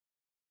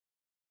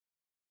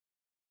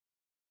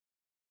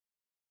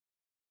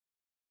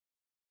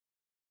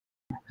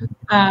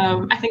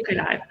I think we're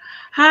live.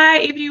 Hi,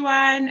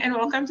 everyone, and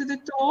welcome to the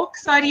talk.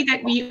 Sorry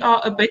that we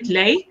are a bit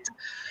late.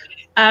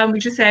 We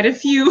just had a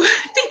few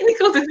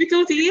technical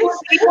difficulties.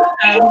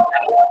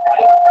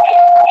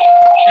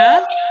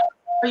 Yeah?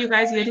 Are you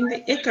guys hearing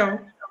the echo?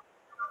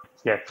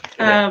 Yes.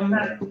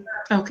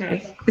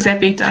 Okay, is that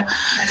better?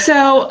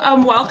 So,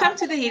 welcome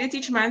to the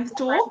Heritage Month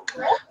talk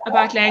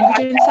about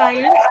language and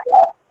science.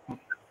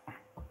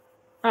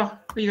 Oh,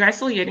 are you guys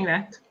still hearing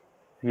that?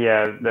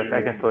 Yeah,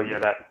 I can still hear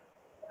that.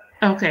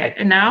 Okay,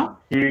 and now?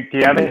 Do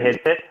you have a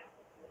headset?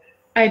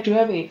 I do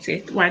have a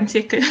headset. 1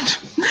 second.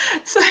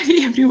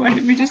 Sorry, everyone.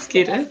 Let me just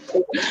get it.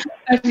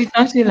 I did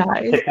not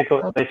realize.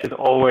 Technical glitches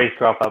always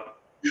drop up.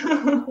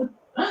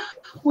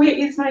 Where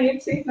is my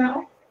headset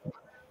now?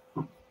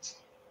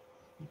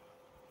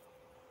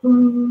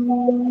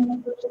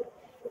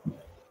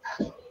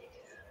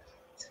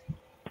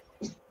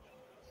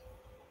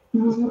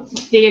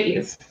 There it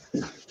is.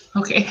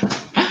 Okay.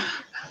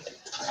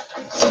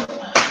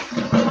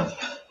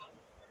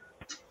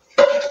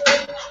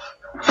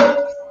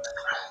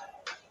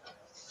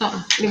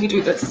 Let me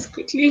do this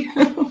quickly.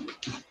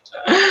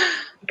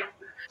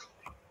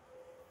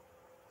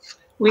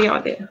 We are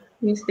there.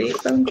 Is there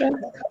something?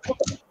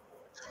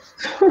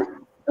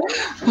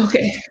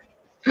 Okay.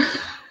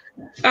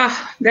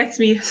 That's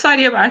me.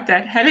 Sorry about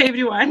that. Hello,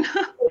 everyone.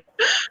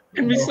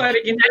 Let me start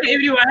again. Hello,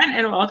 everyone,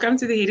 and welcome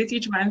to the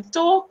Heritage Month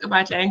talk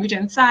about language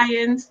and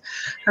science,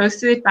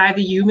 hosted by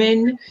the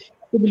Human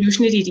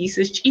Evolutionary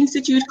Research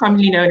Institute,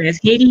 commonly known as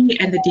HERI,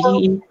 and the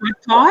Digging In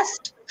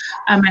podcast.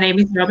 My name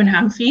is Robyn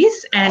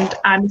Humphreys, and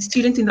I'm a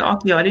student in the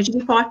archaeology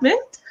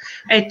department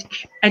at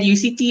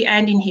UCT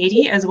and in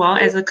HERI, as well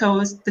as the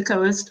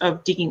co-host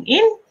of Digging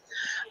In.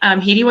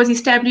 HERI was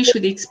established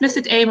with the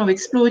explicit aim of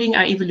exploring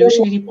our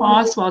evolutionary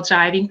past while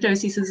driving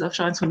processes of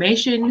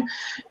transformation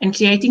and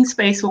creating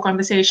space for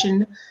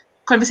conversations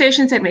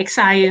that make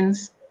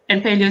science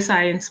and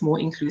paleoscience more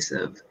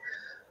inclusive.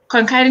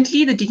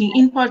 Concurrently, the Digging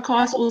In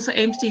podcast also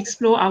aims to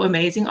explore our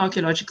amazing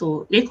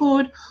archaeological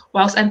record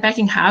whilst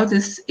unpacking how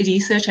this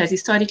research has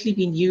historically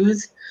been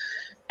used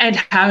and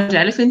how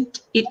relevant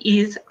it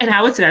is and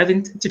how it's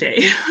relevant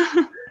today.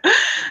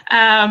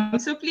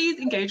 So please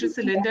engage with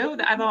Selindo,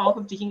 the other half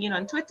of Digging In,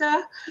 on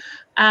Twitter,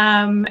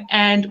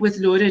 and with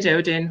Laura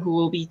Doden, who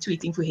will be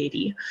tweeting for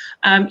HERI.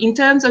 In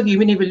terms of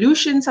human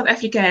evolution, South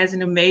Africa has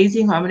an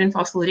amazing hominin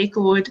fossil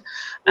record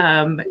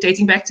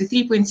dating back to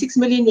 3.6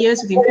 million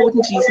years with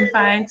important recent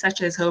finds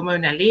such as Homo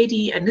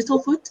naledi and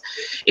Littlefoot.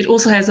 It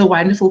also has a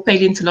wonderful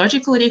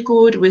paleontological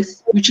record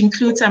which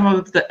includes some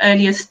of the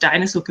earliest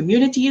dinosaur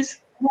communities.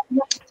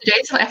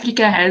 Today, South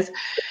Africa has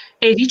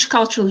a rich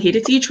cultural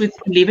heritage with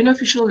 11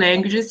 official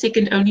languages,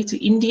 second only to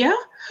India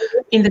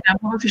in the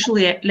number of official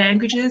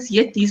languages,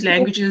 yet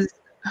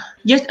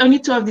only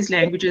 2 of these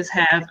languages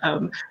have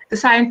the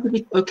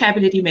scientific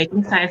vocabulary,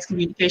 making science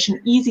communication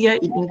easier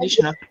in English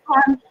and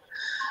Afrikaans,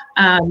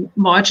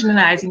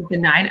 marginalizing the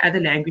 9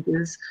 other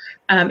languages,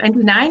 and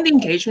denying the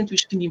engagement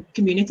which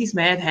communities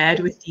may have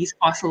had with these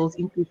fossils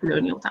in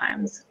pre-colonial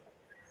times.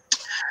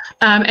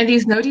 And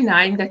there's no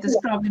denying that this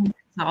problem is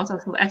a result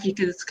of South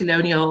Africa's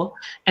colonial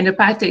and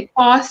apartheid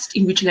past,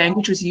 in which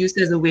language was used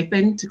as a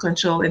weapon to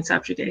control and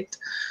subjugate.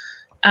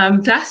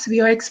 Thus,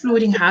 we are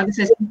exploring how this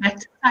has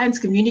impacted science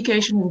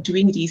communication and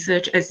doing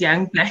research as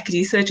young Black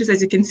researchers,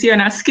 as you can see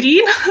on our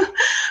screen,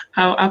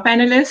 our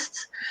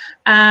panelists.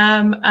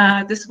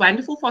 This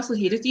wonderful fossil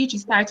heritage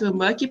is tied to a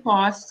murky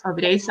past of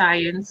race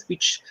science,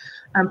 which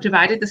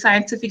provided the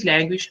scientific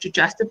language to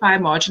justify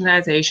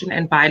marginalization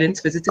and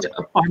violence visited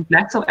upon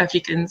Black South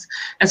Africans,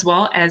 as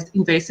well as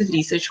invasive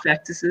research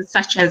practices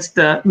such as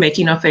the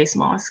making of face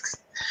masks.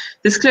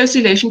 This close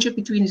relationship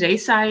between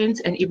race science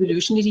and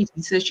evolutionary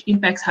research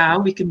impacts how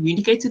we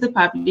communicate to the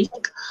public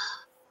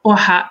or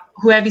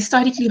who have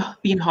historically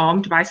been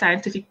harmed by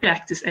scientific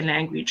practice and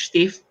language.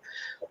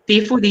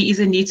 Therefore, there is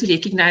a need to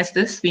recognize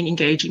this when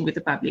engaging with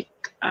the public.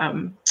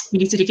 We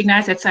need to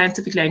recognize that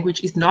scientific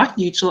language is not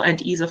neutral and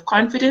is of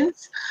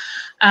confidence.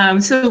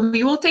 So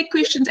we will take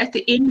questions at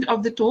the end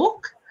of the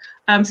talk.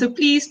 So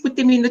please put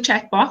them in the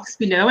chat box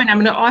below, and I'm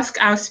going to ask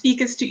our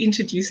speakers to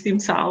introduce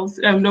themselves.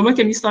 Noma,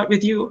 can we start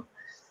with you?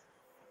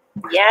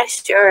 Yeah,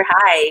 sure.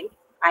 Hi.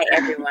 Hi,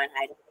 everyone.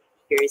 Hi,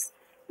 speakers.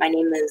 My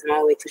name is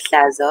Nomawethu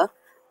Hlazo.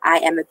 I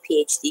am a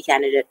PhD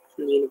candidate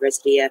from the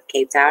University of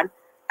Cape Town.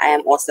 I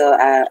am also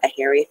a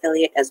HERI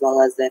affiliate as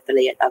well as the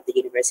affiliate of the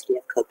University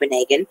of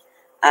Copenhagen.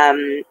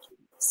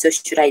 So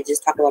should I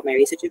just talk about my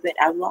research a bit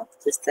as well?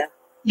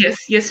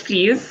 Yes,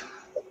 please.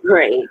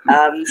 Great.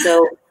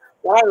 So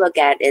what I look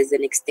at is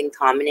an extinct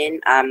hominin,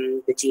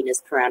 the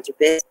genus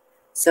Paranthropus.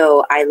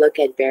 So I look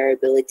at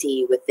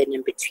variability within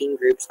and between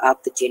groups of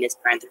the genus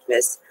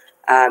Paranthropus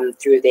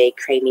through the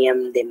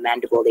cranium, the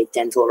mandible, the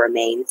dental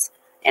remains.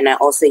 And I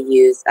also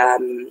use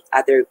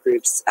other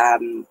groups,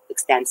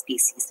 extant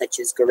species such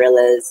as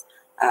gorillas,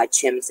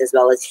 chimps, as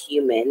well as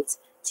humans,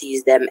 to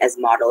use them as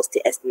models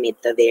to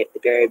estimate the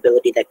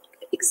variability that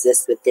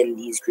exists within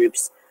these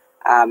groups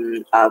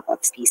of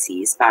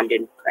species found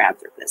in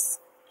Paranthropus.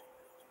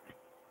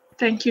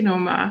 Thank you,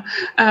 Noma.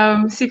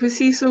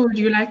 Sibusiso, would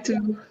you like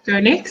to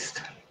go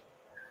next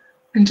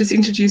and just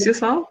introduce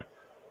yourself?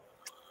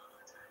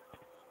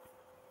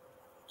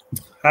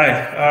 Hi,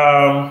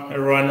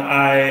 everyone.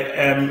 I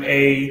am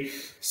a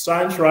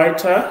science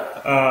writer.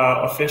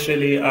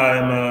 Officially,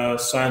 I'm a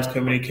science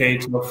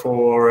communicator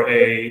for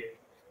a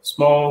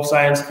small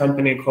science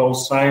company called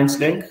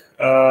ScienceLink.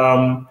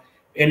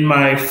 In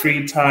my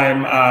free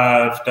time,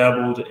 I've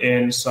dabbled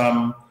in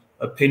some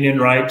opinion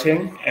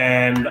writing,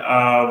 and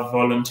I've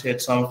volunteered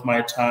some of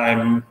my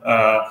time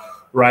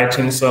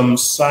writing some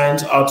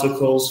science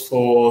articles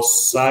for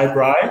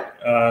SciBri,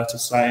 it's a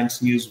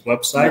science news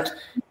website.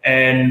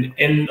 And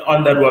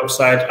on that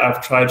website,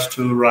 I've tried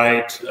to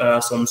write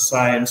some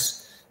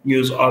science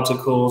news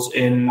articles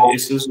in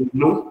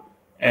isiZulu,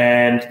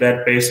 and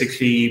that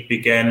basically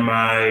began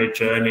my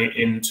journey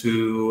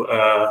into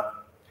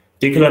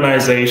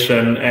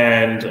decolonization,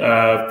 and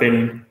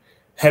been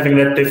having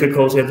that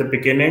difficulty at the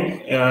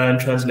beginning in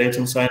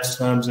translating science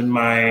terms in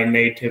my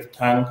native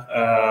tongue.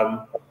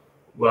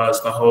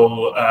 Was the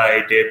whole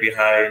idea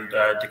behind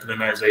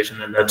decolonization,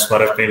 and that's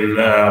what I've been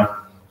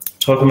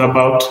talking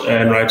about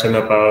and writing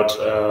about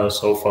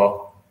so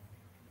far.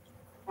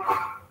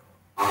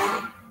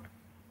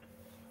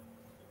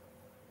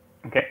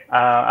 Okay,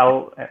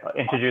 I'll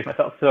introduce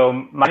myself. So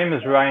my name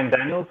is Ryan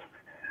Daniels.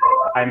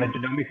 I'm a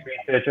genomics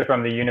researcher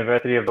from the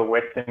University of the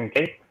Western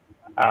Cape.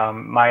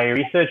 My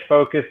research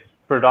focused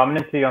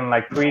predominantly on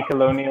like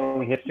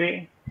pre-colonial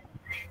history.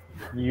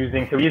 We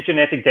use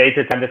genetic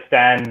data to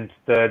understand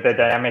the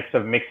dynamics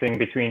of mixing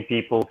between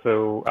people.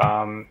 So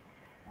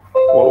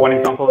one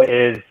example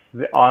is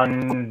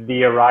on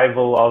the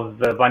arrival of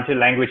the Bantu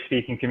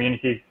language-speaking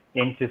communities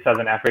into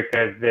Southern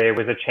Africa, there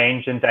was a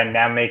change in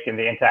dynamic in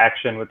the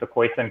interaction with the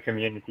Khoisan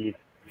communities.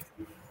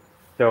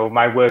 So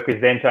my work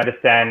is then to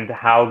understand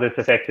how this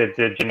affected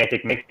the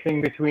genetic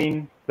mixing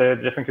between the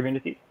different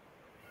communities.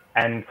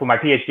 And for my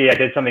PhD, I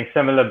did something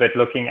similar, but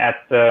looking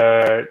at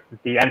the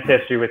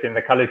ancestry within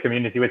the colored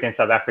community within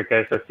South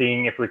Africa. So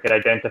seeing if we could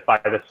identify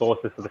the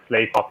sources for the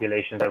slave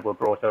populations that were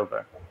brought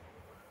over.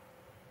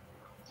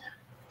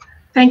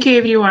 Thank you,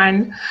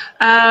 everyone.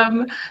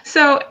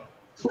 So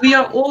we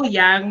are all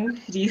young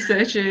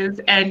researchers,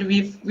 and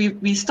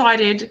we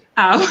started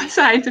our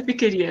scientific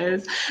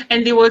careers,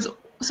 and there was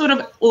sort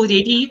of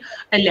already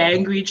a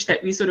language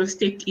that we sort of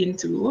stepped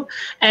into.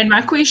 And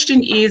my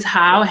question is,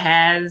 what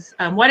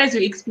has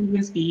your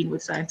experience been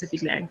with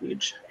scientific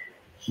language?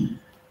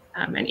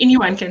 And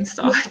anyone can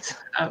start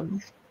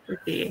with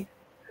their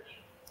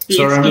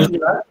experience.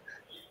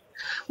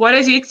 What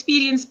has your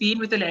experience been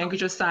with the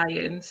language of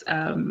science?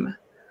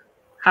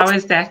 How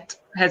has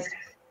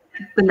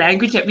the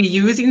language that we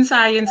use in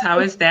science, how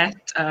has that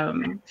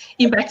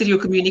impacted your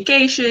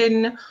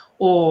communication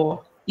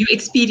or your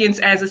experience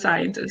as a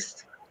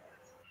scientist?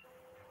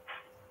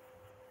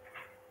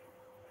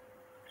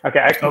 Okay,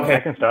 I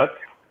can start,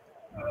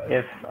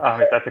 if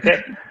that's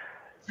okay.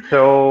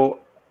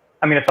 So,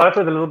 I'm going to start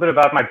with a little bit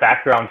about my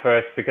background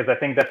first, because I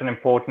think that's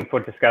important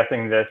for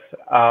discussing this.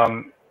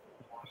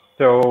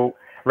 So,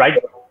 right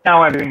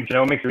now I'm doing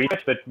genomics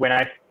research, but when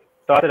I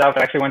started out,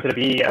 I actually wanted to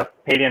be a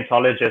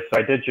paleontologist. So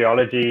I did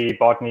geology,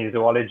 botany,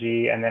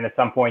 zoology, and then at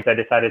some point I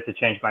decided to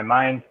change my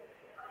mind.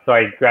 So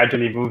I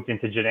gradually moved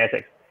into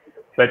genetics.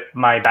 But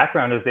my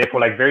background is therefore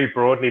like very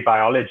broadly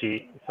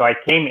biology. So I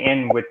came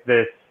in with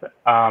this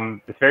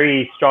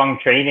very strong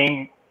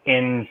training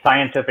in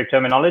scientific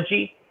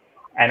terminology,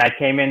 and I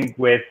came in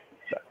with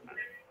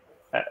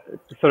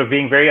sort of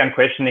being very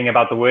unquestioning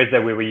about the words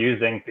that we were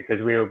using, because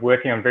we were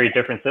working on very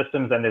different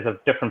systems and there's a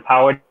different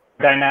power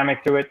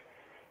dynamic to it.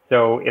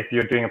 So if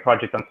you're doing a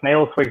project on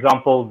snails, for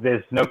example,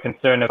 there's no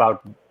concern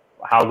about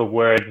how the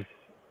words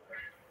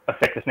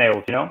affect the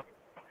snails, you know?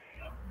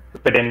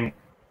 But then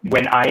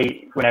when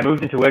I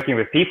moved into working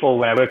with people,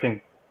 when I worked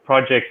in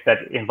projects that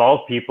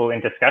involve people in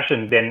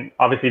discussion, then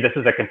obviously this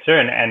is a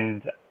concern.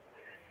 And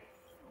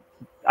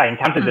I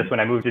encountered this when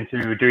I moved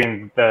into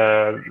doing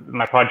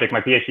my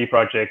PhD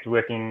project,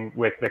 working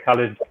with the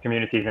colored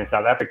communities in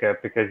South Africa,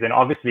 because then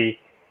obviously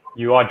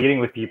you are dealing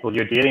with people,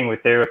 you're dealing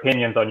with their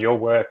opinions on your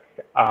work.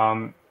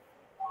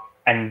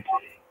 And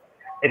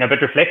in a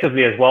bit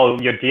reflectively as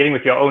well, you're dealing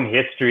with your own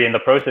history in the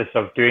process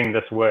of doing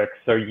this work.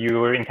 So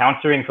you're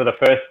encountering for the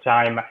first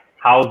time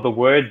how the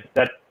words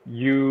that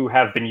you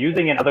have been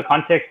using in other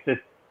contexts is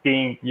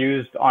being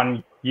used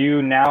on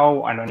you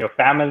now and on your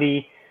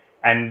family.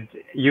 And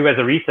you as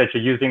a researcher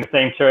using the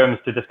same terms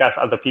to discuss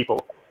other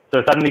people.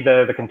 So suddenly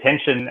the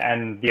contention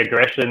and the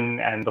aggression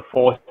and the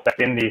force that's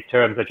in these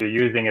terms that you're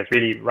using is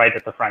really right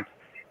at the front.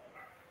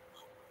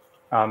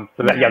 So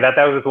that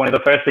was one of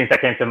the first things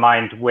that came to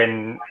mind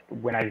when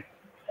I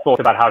thought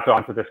about how to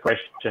answer this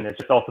question. It's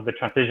just also the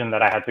transition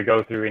that I had to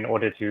go through in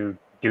order to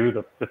do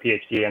the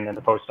PhD and then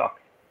the postdoc.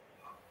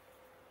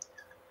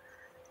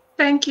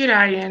 Thank you,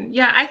 Ryan.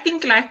 Yeah, I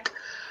think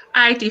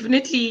I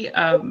definitely,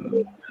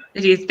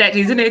 that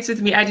resonates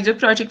with me. I did a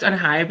project on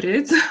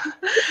hybrids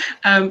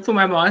for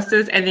my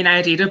master's, and then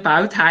I read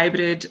about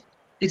hybrid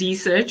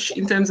research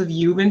in terms of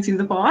humans in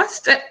the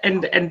past,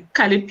 and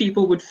colored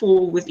people would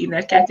fall within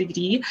that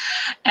category.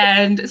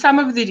 And some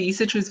of the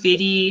research was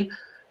very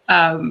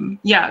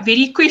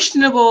very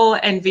questionable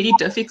and very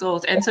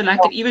difficult. And so like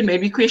it even made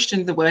me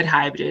question the word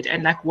hybrid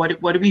and like what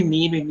do we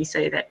mean when we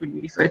say that when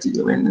we refer to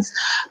humans.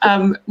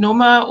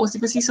 Noma or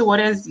Sibusiso, what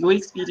has your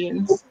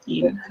experience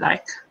been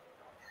like?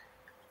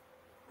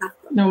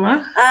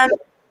 Noma?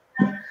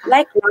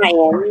 Like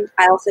Ryan,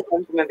 I also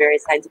come from a very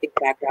scientific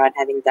background,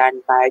 having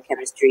done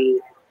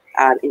biochemistry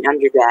in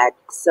undergrad.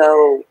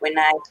 So when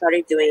I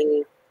started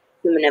doing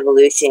human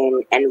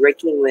evolution and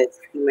working with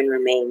human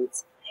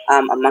remains,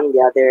 among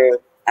the other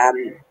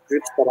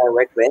groups that I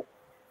work with,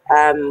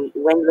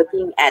 when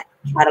looking at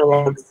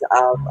catalogs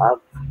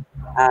of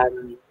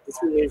these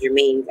human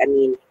remains, I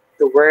mean,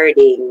 the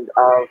wording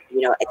of,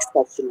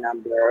 accession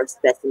number or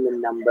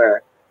specimen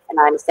number, and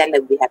I understand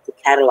that we have to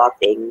catalog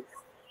things,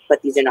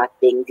 but these are not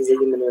things, these are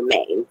human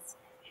remains.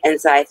 And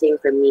so I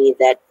think for me,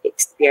 that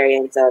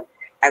experience of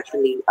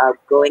actually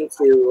going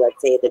to,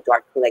 let's say, the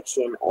DART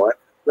collection or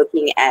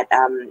looking at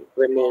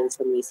remains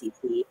from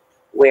UCT,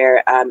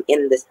 where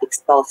in this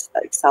Excel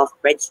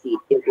spreadsheet,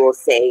 it will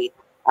say,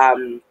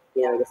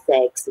 the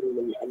sex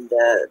and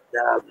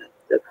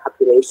the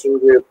population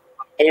group,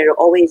 and it'll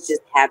always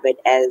just have it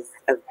as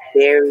a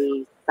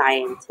very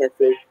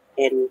scientific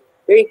and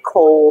very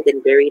cold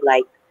and very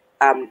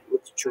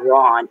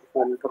withdrawn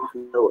from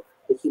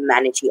the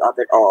humanity of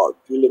it all,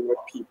 dealing with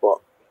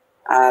people.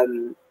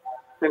 And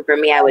for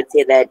me, I would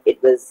say that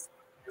it was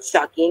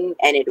shocking,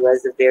 and it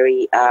was a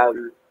very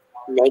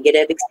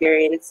negative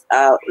experience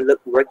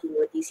working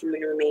with these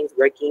human remains,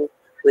 working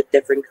with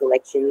different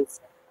collections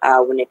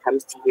when it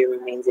comes to human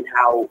remains and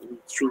how we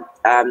treat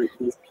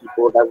these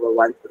people that were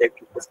once other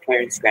people's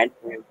parents,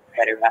 grandparents,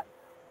 etc.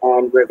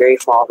 And we're very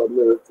far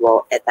removed.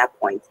 Well, at that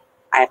point,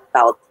 I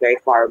felt very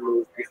far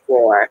removed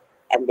before.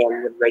 And then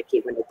when it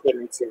came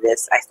into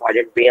this, I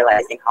started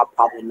realizing how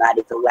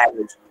problematic the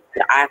language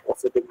that I've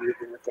also been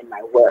using within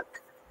my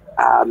work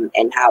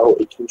and how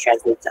it can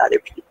translate to other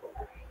people.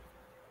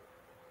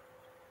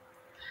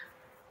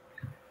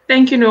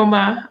 Thank you,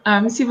 Noma.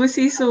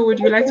 Sibusiso, would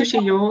you like to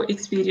share your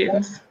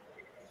experience?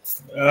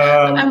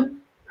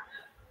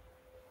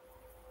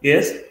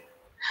 Yes?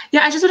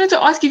 Yeah, I just wanted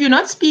to ask, if you're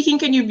not speaking,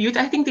 can you mute?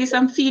 I think there's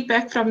some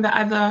feedback from the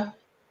other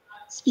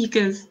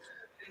speakers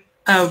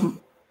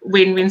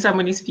when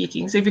someone is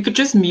speaking. So if you could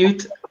just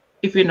mute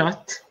when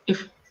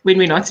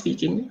we're not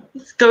speaking.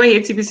 Go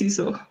ahead,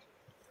 Sibusiso.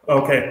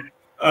 Okay.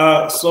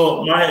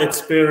 So my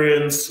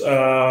experience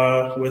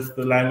with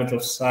the language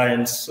of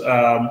science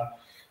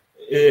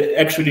it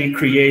actually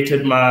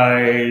created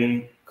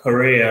my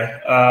career.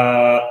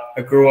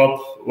 I grew up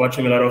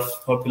watching a lot of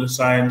popular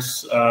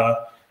science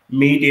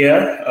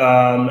media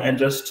and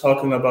just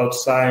talking about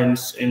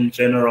science in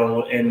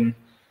general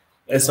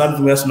as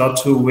something that's not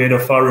too weird or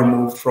far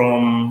removed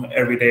from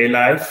everyday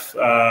life.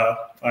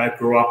 I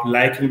grew up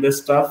liking this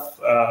stuff.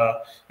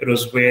 It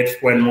was weird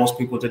when most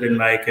people didn't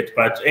like it.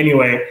 But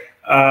anyway,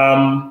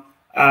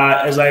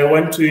 as I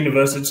went to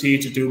university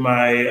to do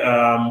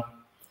my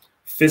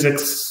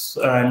physics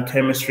and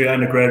chemistry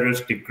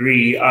undergraduate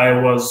degree, I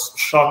was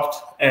shocked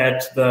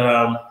at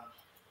the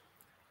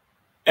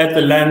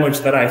language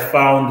that I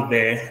found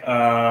there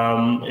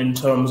in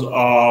terms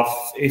of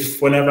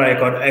whenever I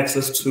got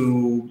access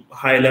to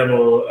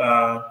high-level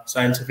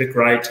scientific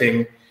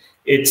writing,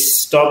 it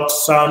stopped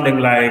sounding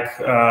like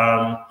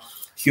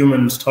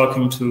humans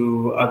talking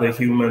to other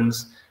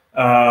humans.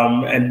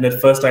 And at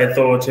first I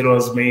thought it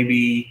was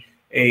maybe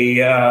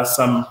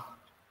some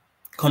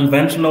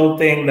conventional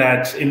thing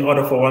that in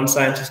order for one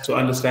scientist to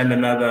understand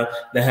another,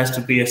 there has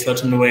to be a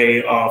certain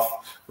way of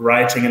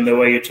writing and the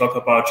way you talk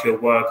about your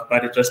work.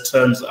 But it just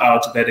turns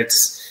out that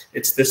it's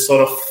this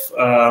sort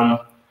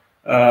of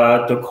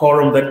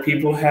decorum that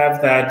people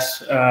have that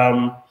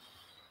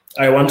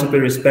I want to be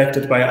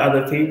respected by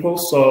other people.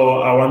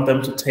 So I want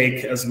them to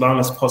take as long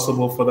as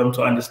possible for them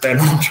to understand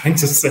what I'm trying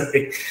to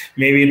say.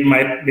 Maybe it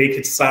might make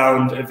it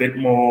sound a bit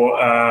more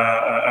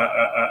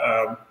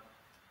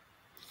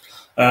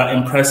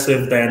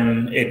impressive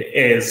than it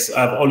is.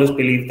 I've always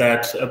believed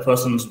that a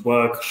person's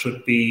work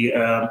should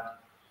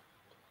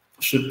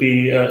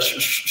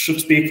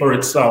speak for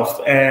itself.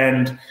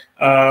 And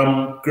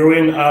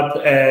growing up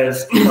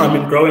as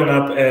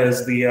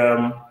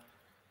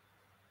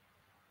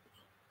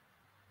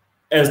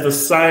the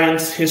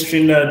science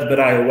history nerd that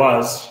I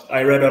was,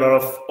 I read a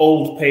lot of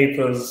old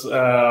papers,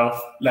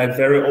 like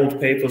very old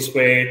papers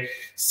where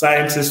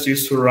scientists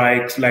used to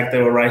write like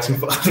they were writing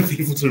for other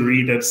people to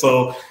read it.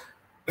 So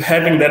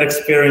having that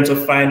experience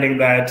of finding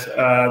that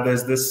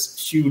there's this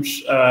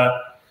huge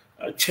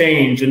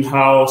change in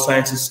how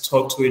scientists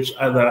talk to each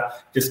other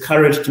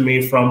discouraged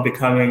me from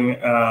becoming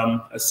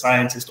a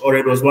scientist, or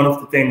it was one of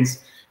the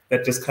things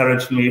that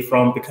discouraged me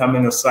from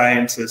becoming a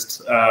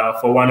scientist.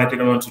 For one, I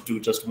didn't want to do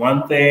just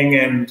one thing,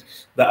 and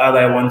the other,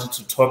 I wanted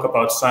to talk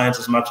about science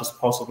as much as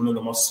possible in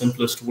the most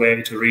simplest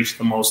way to reach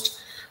the most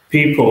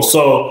people.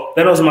 So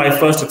that was my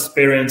first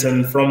experience,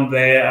 and from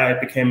there I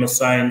became a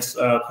science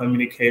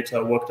communicator.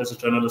 I worked as a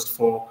journalist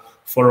for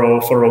for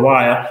a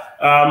while.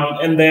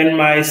 And then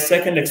my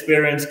second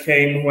experience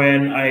came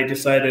when I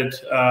decided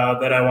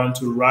that I want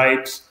to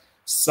write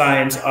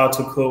science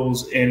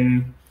articles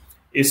in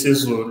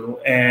isiZulu,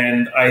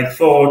 and I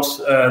thought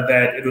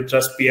that it would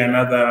just be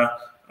another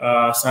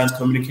science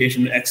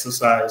communication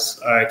exercise.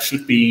 It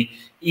should be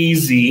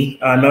easy,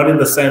 not in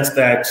the sense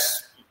that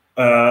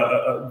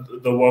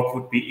the work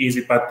would be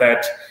easy, but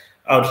that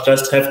I would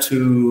just have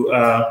to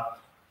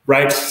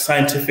write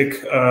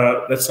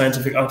that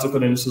scientific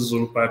article in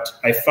isiZulu. But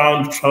I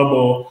found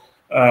trouble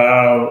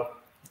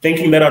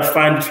thinking that I'd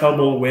find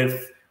trouble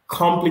with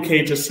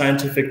complicated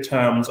scientific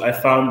terms. I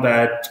found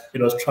that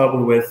it was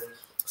trouble with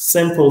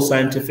simple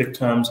scientific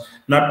terms,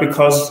 not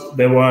because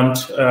they weren't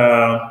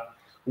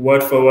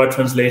word-for-word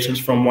translations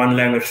from one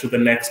language to the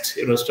next.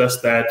 It was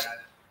just that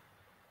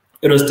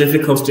it was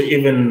difficult to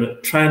even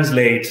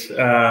translate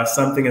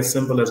something as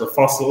simple as a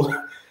fossil,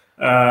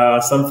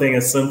 something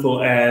as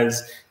simple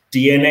as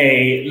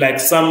DNA, like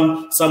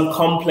some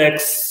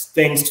complex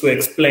things to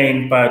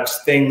explain, but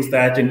things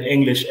that in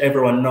English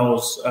everyone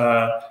knows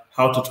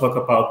how to talk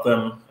about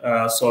them.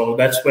 So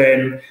that's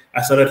when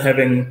I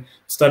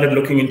started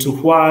looking into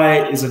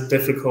why is it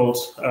difficult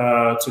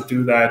to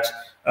do that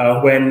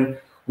when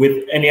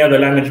with any other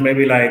language,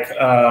 maybe like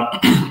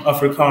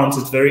Afrikaans,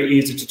 it's very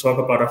easy to talk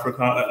about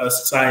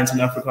science in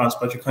Afrikaans,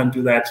 but you can't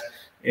do that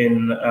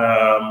in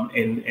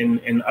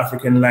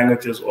African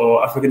languages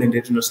or African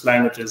indigenous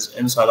languages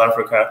in South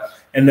Africa.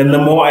 And then the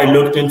more I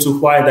looked into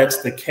why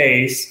that's the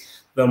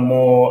case, the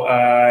more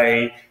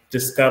I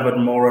discovered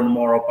more and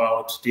more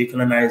about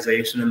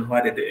decolonization and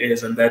what it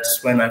is. And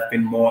that's when I've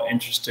been more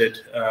interested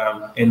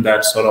in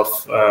that sort of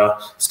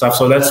stuff.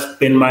 So that's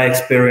been my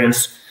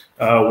experience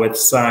with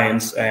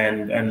science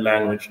and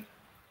language.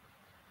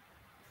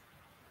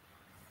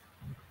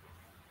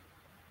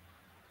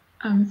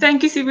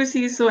 Thank you,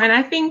 Sibusiso. And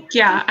I think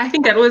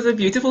that was a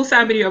beautiful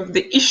summary of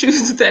the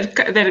issues that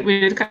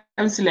when it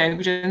comes to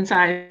language and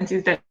science,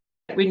 is that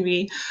when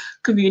we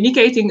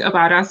communicating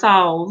about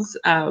ourselves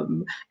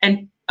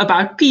and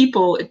about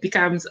people, it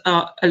becomes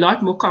a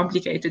lot more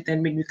complicated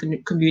than when we're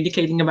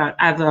communicating about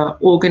other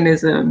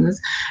organisms.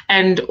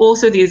 And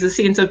also there's a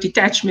sense of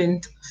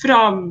detachment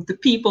from the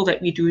people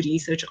that we do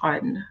research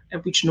on,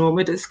 which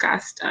Norma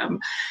discussed.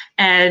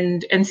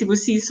 And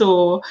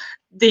Sibusiso,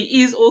 there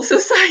is also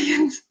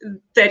science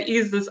that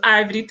is this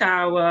ivory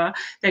tower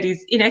that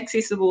is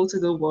inaccessible to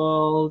the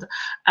world.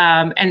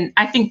 And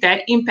I think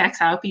that impacts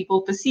how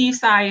people perceive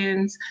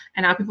science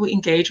and how people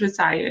engage with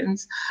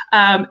science.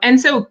 And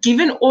so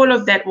given all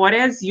of that,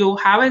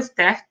 how has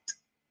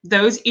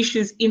those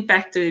issues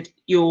impacted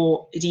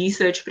your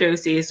research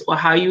process or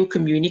how you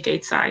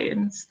communicate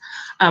science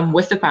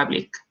with the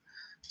public?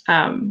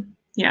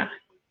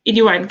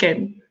 Anyone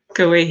can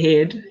go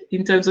ahead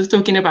in terms of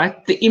talking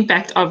about the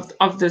impact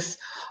of this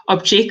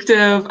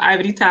objective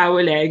ivory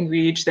tower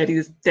language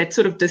that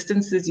sort of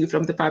distances you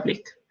from the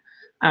public.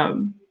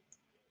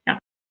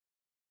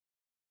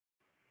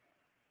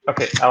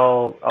 Okay,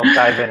 I'll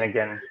dive in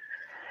again.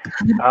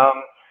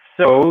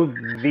 So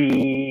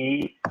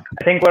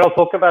I think what I'll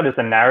talk about is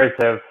the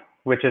narrative,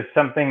 which is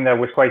something that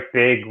was quite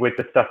big with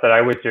the stuff that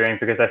I was doing,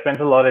 because I spent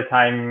a lot of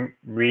time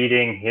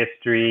reading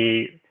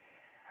history,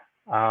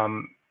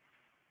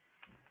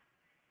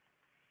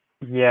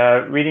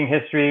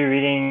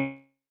 reading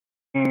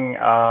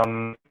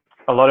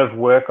a lot of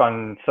work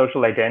on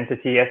social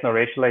identity,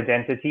 ethno-racial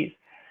identities,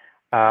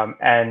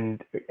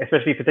 and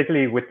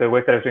particularly with the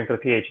work that I was doing for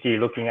the PhD,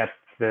 looking at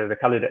the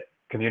colored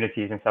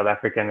communities in South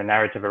Africa and the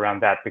narrative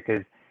around that,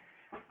 because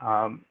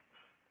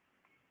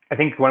I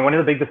think one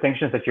of the big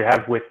distinctions that you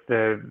have with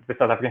the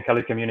South African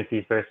colored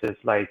communities versus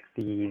like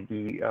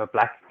the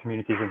black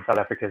communities in South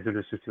Africa,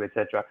 Zulu, Sotho,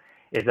 etc.,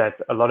 is that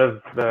a lot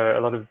of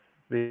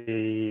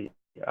the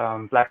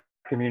black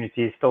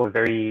communities still a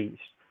very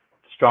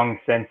strong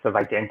sense of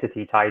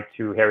identity tied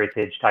to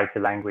heritage, tied to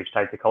language,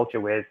 tied to culture,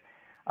 with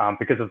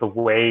because of the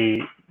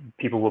way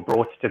people were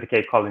brought to the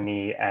Cape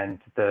Colony and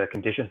the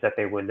conditions that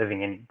they were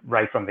living in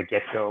right from the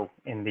get-go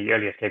in the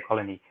earliest Cape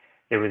Colony.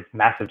 There was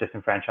massive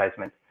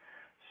disenfranchisement.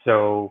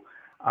 So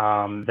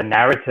the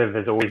narrative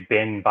has always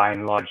been, by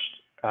and large,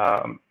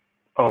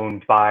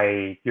 owned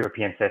by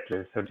European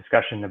settlers. So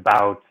discussion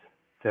about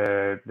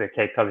the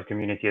Cape colored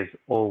community has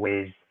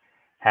always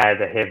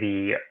had a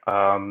heavy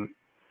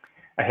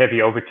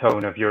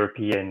overtone of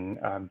European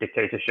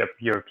dictatorship,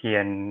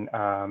 European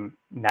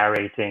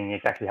narrating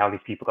exactly how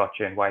these people got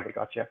here and why they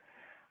got here.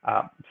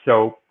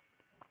 So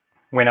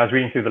when I was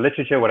reading through the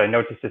literature, what I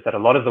noticed is that a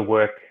lot of the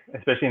work,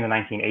 especially in the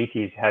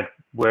 1980s, had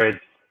words,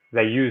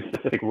 they used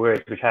specific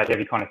words which had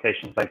heavy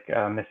connotations, like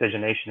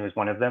miscegenation was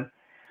one of them.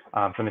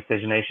 So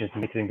miscegenation is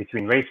mixing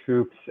between race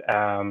groups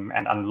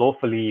and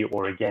unlawfully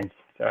or against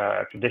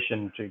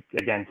tradition,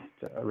 against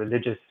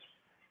religious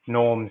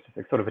norms,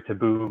 like sort of a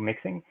taboo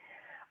mixing.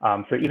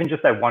 So even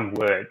just that one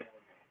word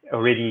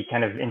already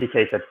kind of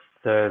indicates that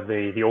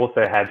the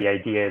author had the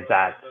idea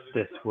that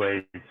this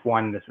was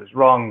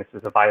wrong, this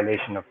was a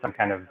violation of some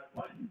kind of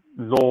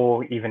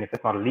law, even if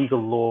it's not a legal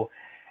law.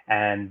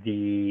 And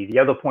the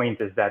other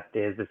point is that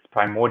there's this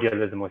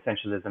primordialism or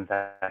essentialism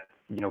that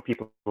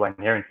people are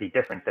inherently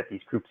different, that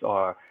these groups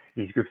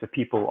of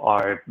people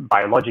are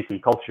biologically,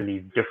 culturally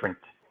different,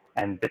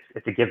 and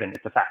it's a given,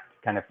 it's a fact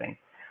kind of thing.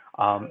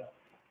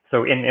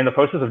 So in the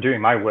process of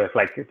doing my work,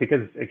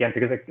 because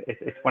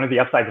it's one of the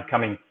upsides of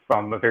coming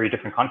from a very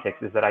different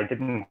context, is that I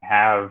didn't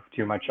have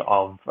too much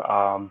of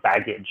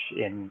baggage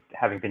in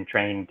having been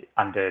trained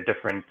under a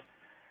different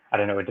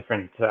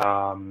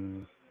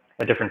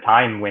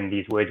time when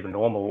these words were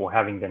normal, or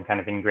having them kind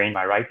of ingrained in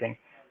my writing.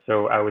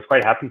 So I was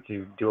quite happy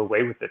to do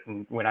away with it.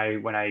 And when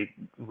I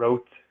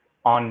wrote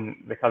on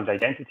the colored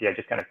identity, I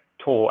just kind of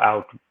tore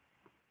out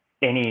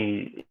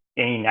any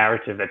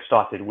narrative that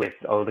started with,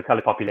 oh, the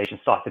colored population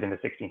started in the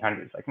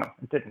 1600s. Like, no,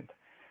 it didn't.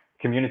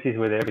 Communities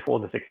were there before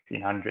the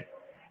 1600s.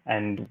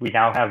 And we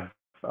now have,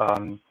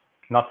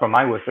 not from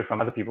my work, but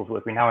from other people's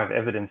work, we now have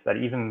evidence that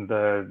even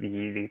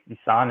the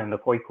San and the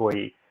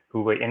Khoikhoi,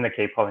 who were in the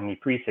Cape Colony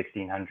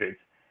pre-1600s,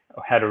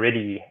 had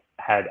already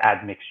had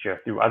admixture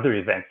through other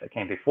events that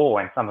came before,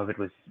 and some of it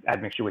was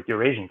admixture with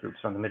Eurasian groups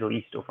from the Middle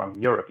East or from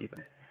Europe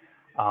even.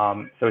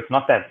 So it's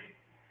not that,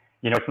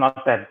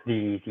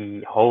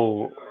 the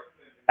whole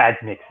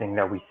admixing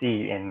that we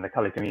see in the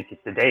colored communities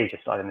today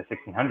just started in the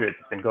 1600s.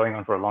 It's been going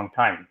on for a long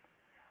time.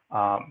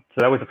 So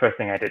that was the first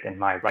thing I did in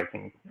my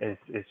writing, is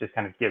just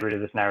kind of get rid of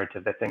this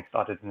narrative that things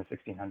started in the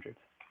 1600s.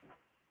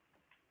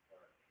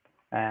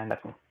 And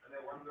that's me.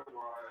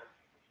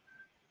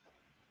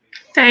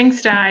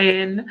 Thanks,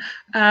 Ryan.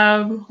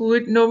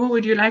 Noma,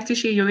 would you like to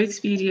share your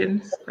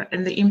experience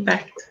and the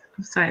impact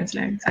of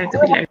ScienceLink,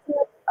 scientific language?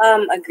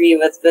 Agree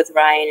with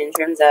Ryan in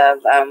terms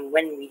of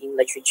when reading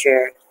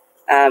literature,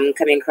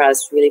 coming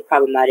across really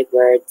problematic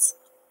words.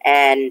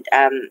 And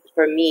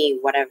for me,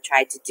 what I've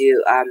tried to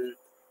do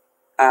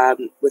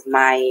with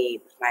my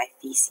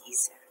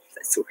theses,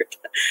 that's the word,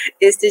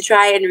 is to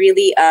try and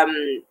really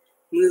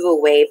move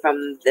away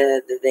from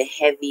the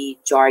heavy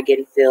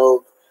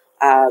jargon-filled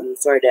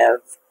sort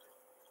of,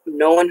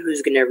 no one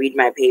who's going to read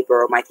my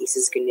paper or my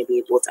thesis is going to be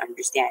able to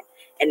understand.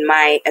 And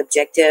my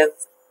objective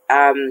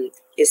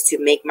is to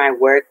make my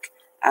work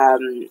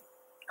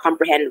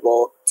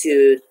comprehensible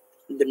to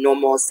the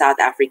normal South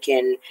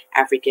African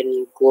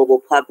global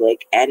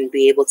public, and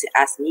be able to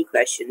ask me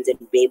questions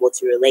and be able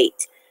to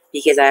relate.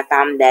 Because I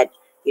found that,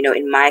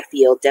 in my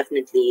field,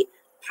 definitely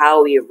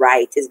how we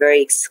write is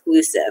very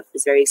exclusive,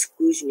 it's very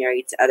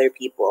exclusionary to other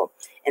people,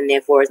 and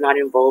therefore is not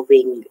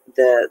involving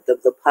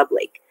the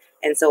public.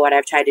 And so what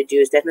I've tried to do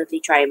is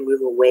definitely try and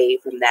move away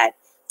from that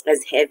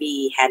as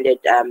heavy-handed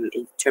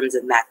in terms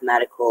of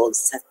mathematical,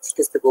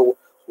 statistical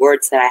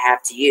words that I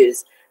have to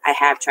use. I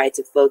have tried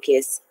to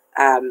focus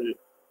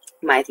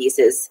my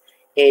thesis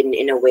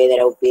in a way that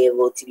it will be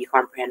able to be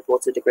comprehensible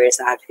to the greater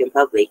South African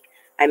public.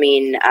 I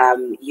mean,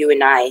 you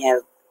and I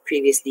have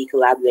previously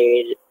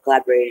collaborated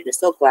and are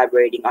still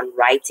collaborating on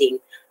writing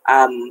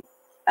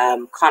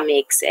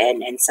comics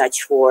and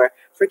such for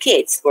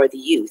kids, for the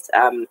youth,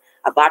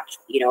 about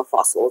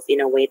fossils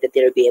in a way that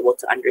they'll be able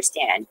to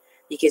understand,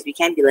 because we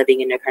can't be living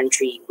in a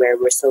country where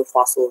we're so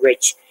fossil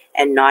rich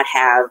and not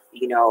have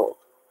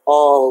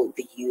all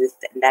the youth,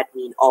 and that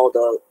means all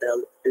the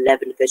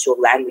 11 official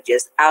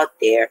languages out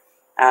there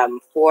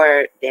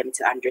for them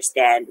to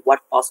understand what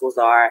fossils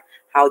are,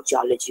 how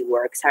geology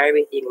works, how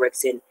everything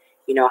works in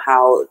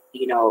how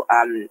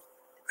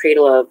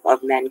cradle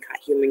of mankind,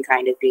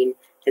 humankind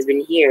has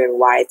been here, and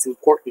why it's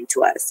important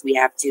to us. We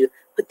have to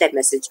put that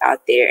message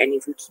out there, and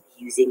if we keep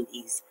using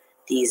these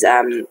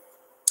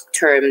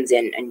terms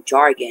and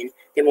jargon,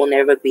 then we'll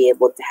never be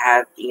able to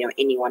have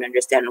anyone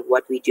understand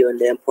what we do and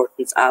the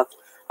importance of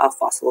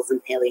fossils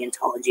and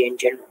paleontology in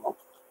general.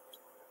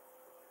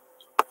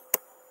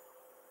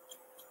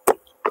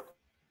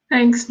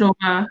 Thanks,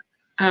 Noma.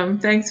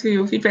 Thanks for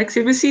your feedback.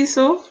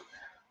 Sibusiso, would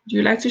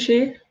you like to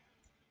share?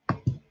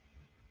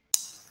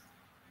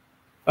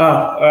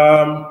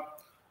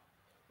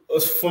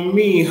 For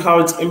me, how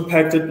it's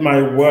impacted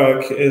my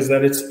work is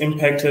that it's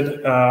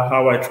impacted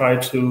how I try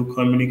to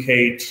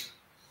communicate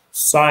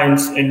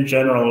science in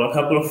general. A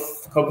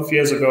couple of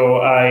years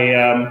ago,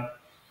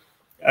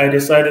 I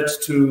decided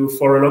to,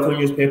 for a local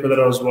newspaper that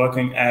I was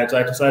working at,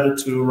 I decided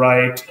to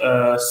write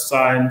a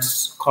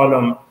science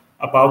column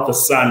about the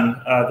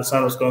sun. The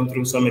sun was going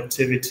through some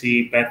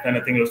activity back then.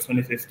 I think it was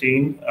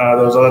 2015. There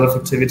was a lot of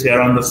activity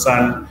around the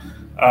sun.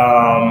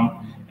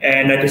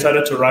 And I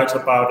decided to write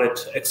about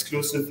it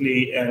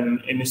exclusively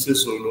in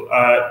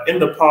isiZulu. In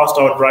the past,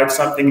 I would write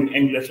something in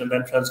English and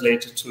then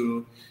translate it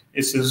to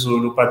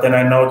isiZulu, but then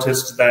I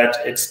noticed that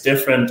it's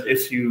different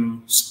if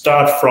you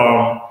start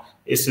from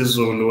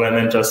isiZulu and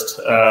then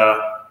just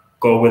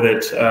go with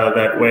it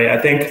that way. I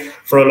think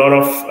for a lot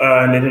of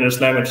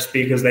indigenous language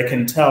speakers, they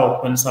can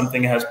tell when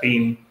something has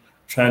been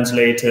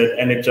translated,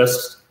 and it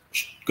just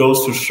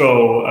goes to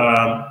show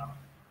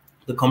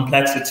the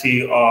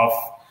complexity of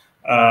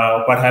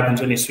what happens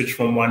when you switch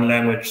from one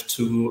language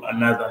to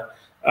another.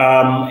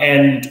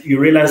 And you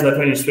realize that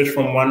when you switch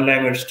from one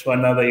language to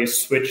another, you're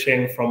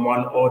switching from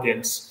one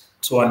audience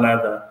to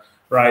another.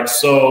 right?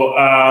 So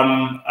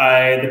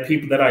the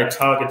people that I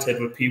targeted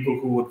were people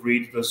who would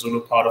read the Zulu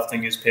part of the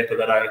newspaper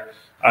that I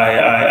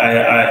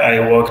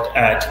worked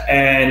at.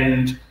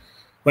 And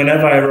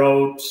whenever I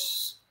wrote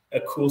a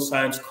cool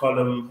science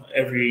column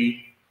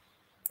every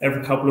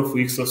couple of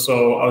weeks or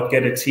so, I would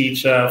get a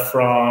teacher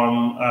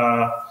from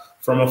a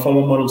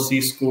former Model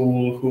C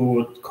school who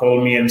would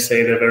call me and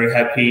say they're very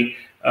happy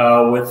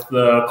with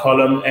the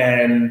column,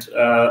 and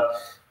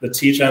the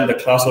teacher and the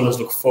class always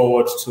look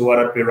forward to what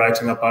I'd be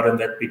writing about and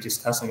that be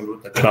discussing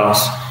with the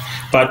class.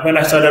 But when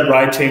I started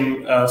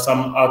writing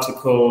some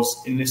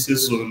articles in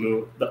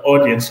isiZulu, the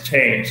audience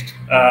changed.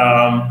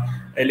 An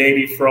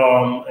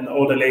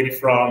older lady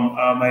from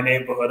my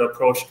neighborhood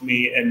approached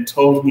me and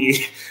told me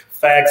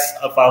facts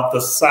about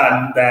the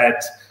sun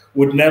that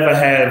would never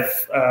have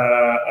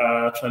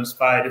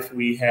transpired if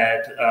we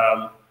had,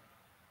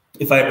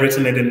 if I had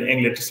written it in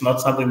English. It's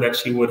not something that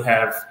she would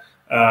have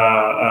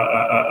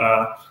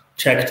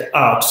checked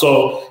out.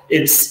 So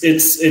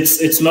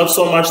it's not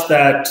so much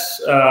that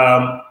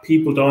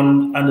people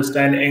don't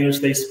understand English.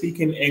 They speak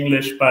in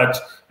English, but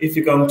if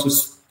you're going to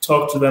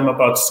talk to them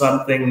about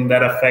something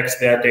that affects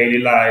their daily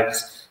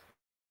lives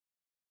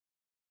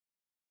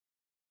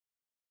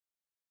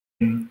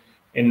in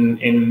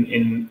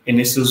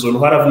isiZulu,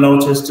 what I've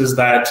noticed is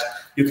that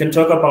you can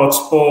talk about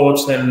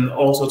sports and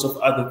all sorts of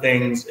other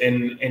things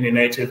in your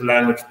native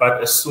language,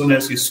 but as soon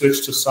as you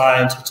switch to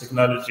science or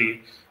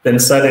technology, then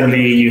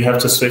suddenly you have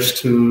to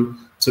switch to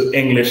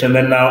English, and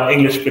then now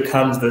English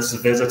becomes this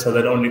visitor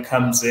that only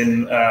comes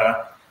in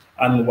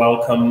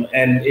unwelcome,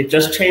 and it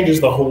just changes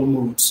the whole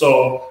mood.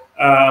 So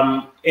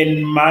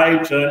in my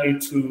journey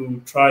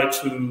to try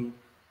to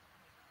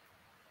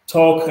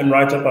talk and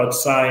write about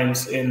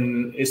science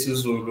in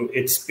isiZulu,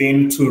 it's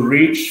been to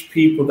reach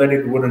people that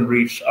it wouldn't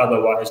reach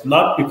otherwise.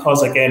 Not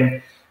because,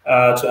 again,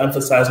 to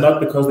emphasize,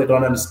 not because they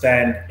don't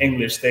understand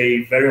English,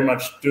 they very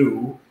much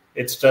do.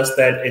 It's just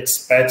that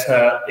it's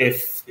better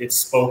if it's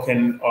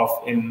spoken of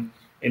in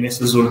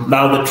isiZulu.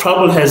 Now, the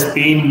trouble has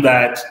been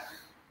that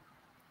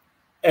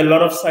a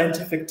lot of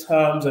scientific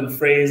terms and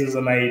phrases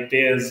and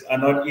ideas are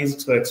not easy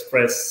to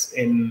express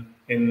in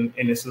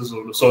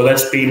isiZulu. So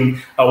that's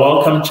been a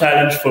welcome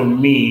challenge for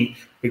me,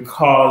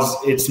 because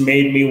it's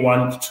made me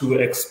want to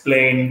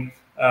explain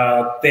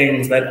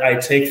things that I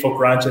take for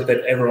granted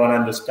that everyone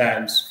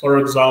understands. For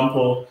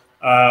example,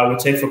 we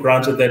take for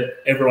granted that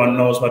everyone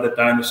knows what a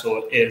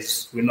dinosaur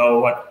is. We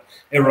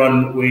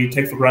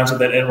take for granted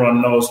that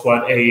everyone knows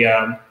what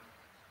a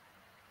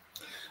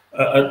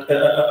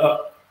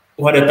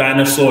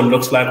dinosaur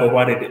looks like or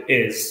what it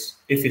is,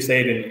 if you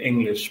say it in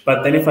English.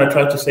 But then if I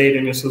try to say it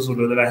in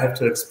isiZulu, then I have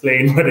to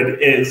explain what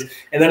it is.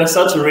 And then I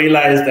start to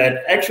realize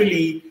that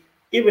actually,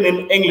 even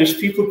in English,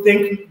 people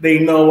think they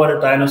know what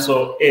a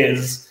dinosaur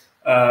is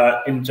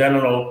in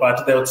general,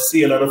 but they'll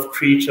see a lot of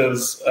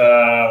creatures,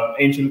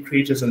 ancient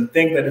creatures, and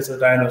think that it's a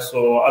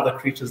dinosaur, other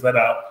creatures that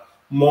are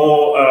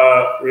more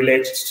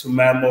related to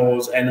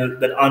mammals and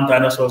that aren't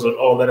dinosaurs at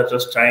all, that are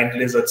just giant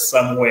lizards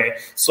somewhere.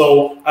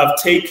 So I've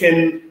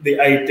taken the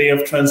idea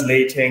of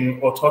translating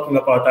or talking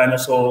about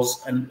dinosaurs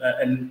and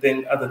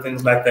other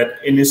things like that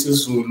in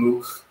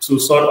isiZulu to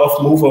sort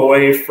of move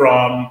away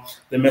from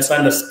the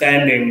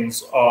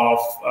misunderstandings of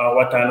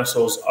what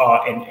dinosaurs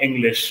are in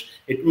English.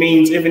 It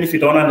means even if you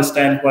don't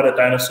understand what a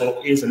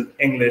dinosaur is in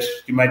English,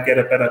 you might get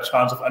a better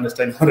chance of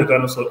understanding what a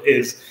dinosaur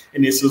is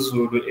in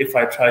isiZulu if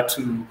I try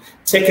to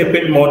take a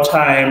bit more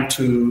time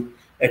to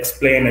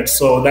explain it.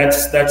 So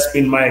that's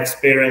been my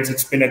experience.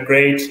 It's been a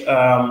great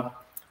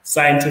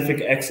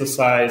scientific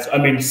exercise,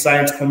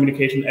 science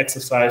communication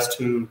exercise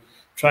to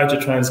try to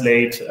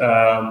translate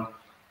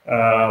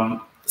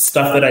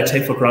stuff that I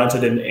take for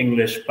granted in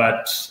English,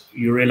 but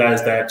you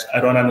realize that I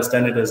don't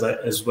understand it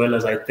as well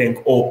as I think,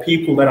 or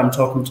people that I'm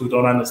talking to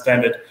don't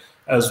understand it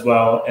as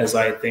well as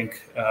I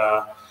think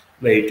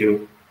they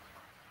do.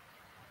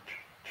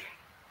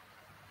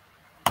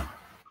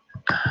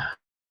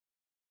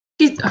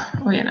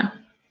 Oh, yeah, no.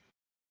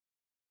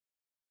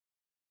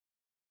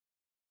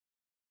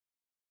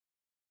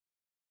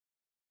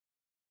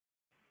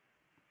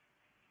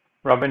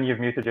 Robyn, you've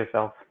muted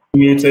yourself.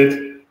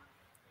 Muted.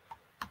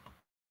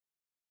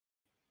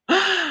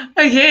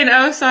 Again,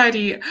 oh,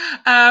 sorry.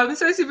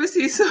 So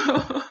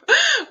Sibusiso,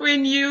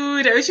 when you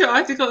wrote your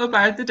article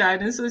about the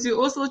dinosaurs, you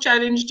also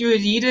challenged your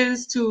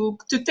readers to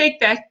take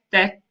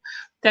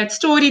that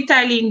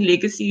storytelling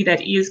legacy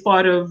that is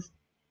part of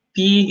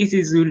being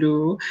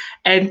isiZulu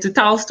and to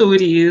tell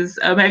stories.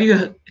 Have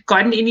you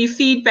gotten any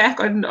feedback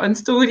on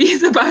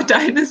stories about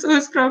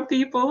dinosaurs from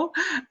people?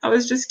 I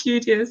was just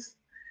curious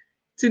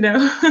to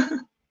know.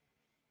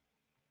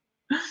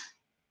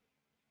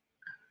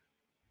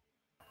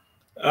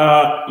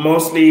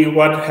 Mostly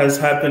what has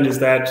happened is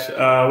that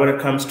when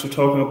it comes to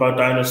talking about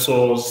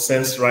dinosaurs,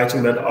 since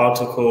writing that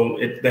article,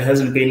 there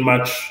hasn't been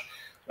much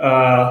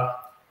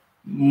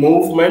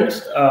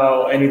movement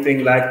or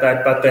anything like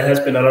that, but there has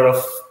been a lot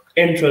of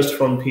interest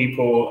from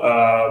people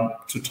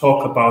to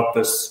talk about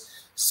this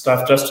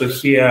stuff, just to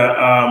hear.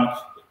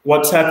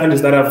 What's happened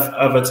is that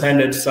I've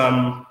attended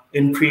some,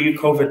 in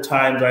pre-COVID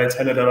times, I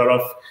attended a lot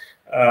of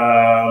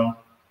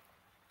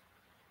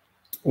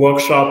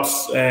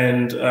workshops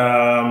and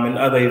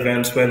other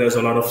events where there's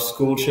a lot of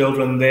school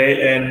children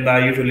there, and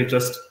I usually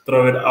just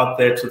throw it out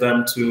there to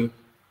them to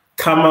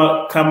come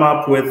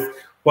up with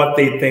what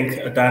they think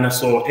a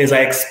dinosaur is.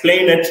 I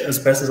explain it as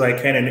best as I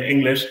can in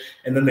English,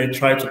 and then they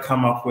try to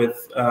come up with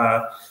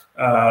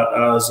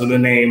Zulu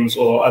names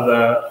or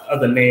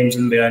other names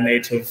in their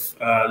native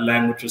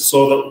languages.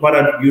 So what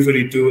I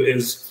usually do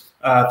is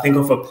think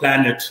of a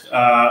planet.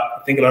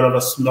 I think a lot of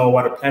us know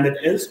what a planet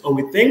is, or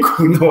we think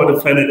we know what a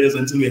planet is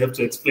until we have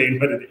to explain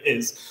what it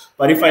is.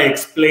 But if I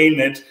explain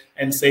it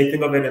and say,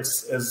 think of it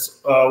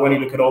as when you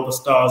look at all the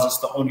stars, it's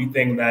the only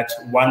thing that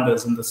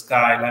wanders in the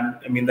sky. And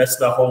I mean, that's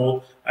the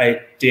whole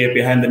idea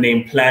behind the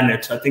name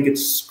planet. I think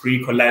it's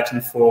Greek or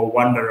Latin for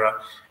wanderer.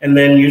 And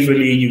then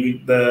usually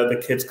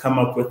the kids come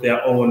up with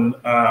their own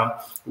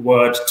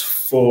word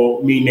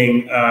for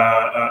meaning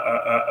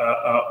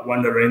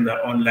wanderer in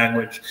their own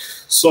language.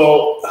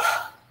 So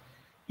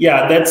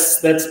yeah,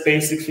 that's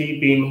basically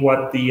been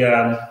what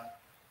the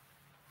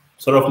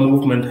sort of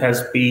movement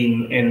has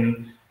been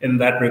in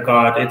that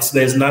regard.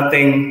 There's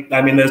nothing,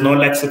 I mean, there's no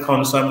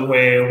lexicon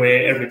somewhere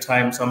where every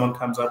time someone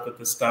comes up with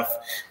this stuff,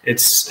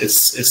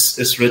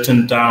 it's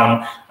written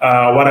down.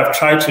 What I've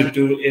tried to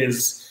do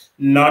is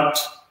not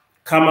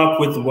come up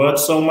with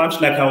words so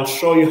much. Like, I'll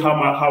show you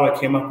how I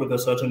came up with a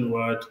certain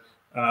word,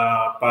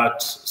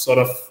 but sort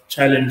of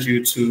challenge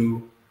you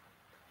to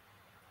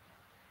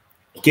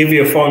give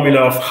you a formula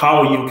of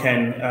how you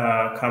can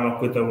come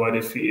up with a word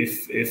if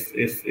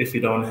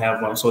you don't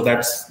have one. So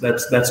that's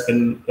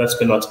been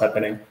what's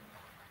happening.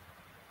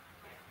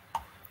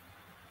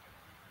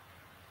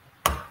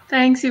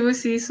 Thanks,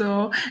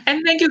 Sibusiso.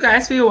 And thank you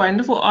guys for your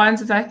wonderful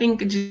answers. I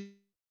think it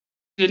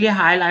really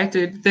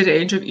highlighted the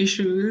range of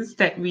issues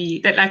that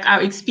like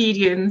our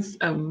experience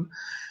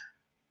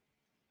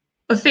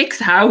affects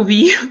how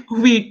we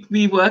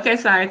work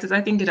as scientists.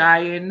 I think,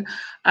 Ryan,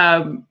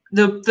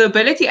 the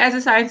ability as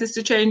a scientist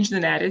to change the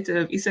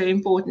narrative is so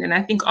important. And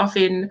I think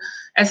often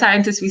as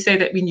scientists, we say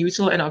that we're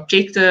neutral and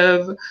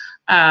objective,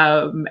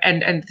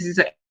 and this is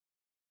a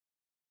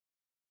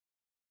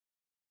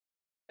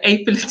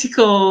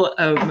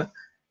apolitical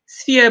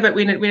sphere, but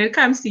when it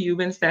comes to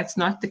humans, that's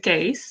not the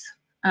case.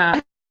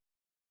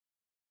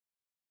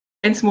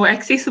 It's more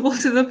accessible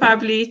to the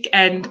public,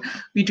 and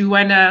we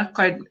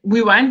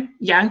want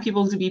young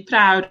people to be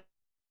proud.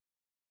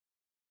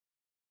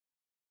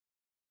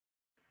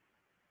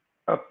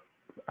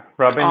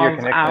 Robyn, your of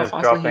connection our is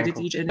fossil dropping.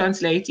 heritage and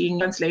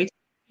translating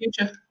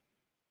future.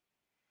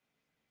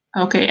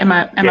 Okay, am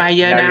I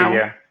here now?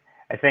 You're here.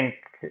 I think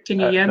Can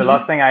you hear the me?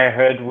 last thing I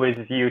heard was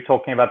you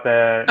talking about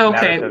the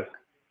narrative.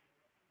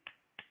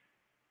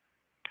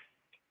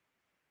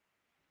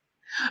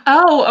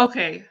 Oh,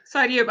 okay.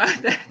 Sorry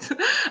about that.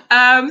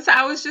 So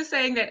I was just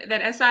saying that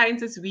as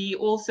scientists, we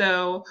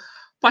also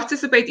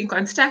participate in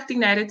constructing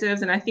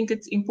narratives, and I think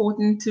it's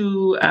important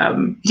to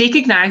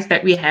recognize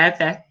that we have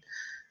that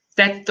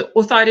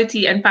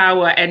authority and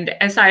power, and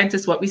as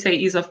scientists, what we say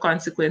is of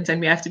consequence,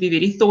 and we have to be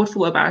very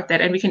thoughtful about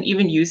that, and we can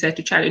even use that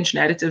to challenge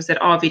narratives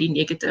that are very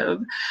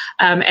negative.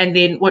 And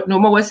then what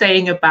Noma was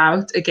saying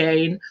about,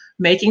 again,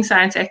 making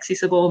science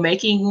accessible,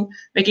 making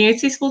it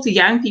accessible to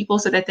young people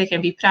so that they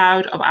can be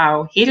proud of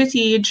our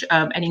heritage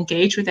and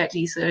engage with that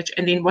research.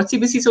 And then what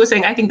Sibusiso was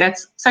saying, I think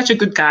that's such a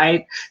good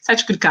guide,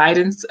 such good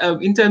guidance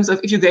in terms of,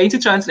 if you're going to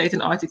translate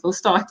an article,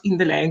 start in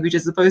the language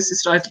as opposed to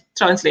start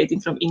translating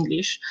from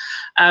English.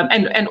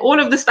 And all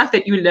of the stuff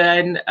that you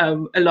learn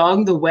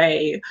along the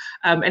way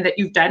and that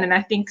you've done. And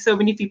I think so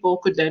many people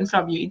could learn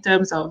from you in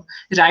terms of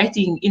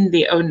writing in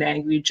their own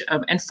language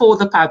and for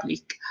the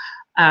public.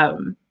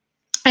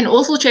 And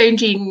also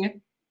changing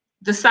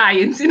the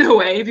science in a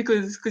way,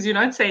 because you're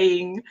not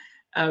saying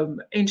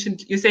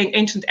ancient, you're saying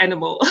ancient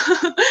animal.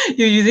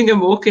 You're using a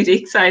more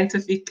correct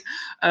scientific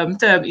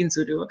term in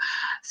Zulu.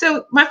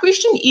 So my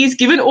question is,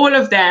 given all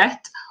of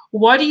that,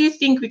 what do you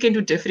think we can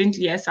do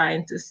differently as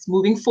scientists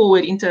moving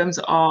forward in terms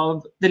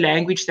of the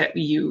language that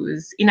we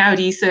use in our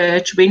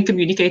research, when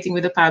communicating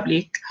with the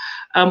public?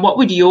 What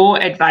would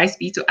your advice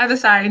be to other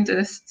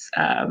scientists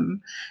and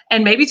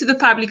maybe to the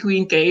public who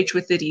engage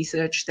with the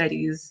research that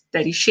is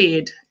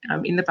shared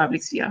in the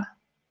public sphere?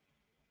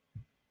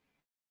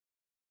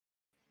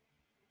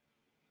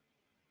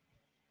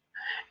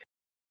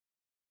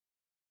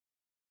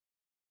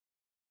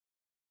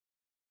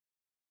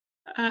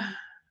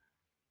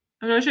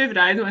 I'm not sure if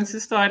Ryan wants to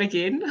start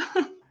again.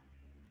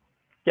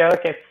 Yeah,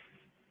 okay.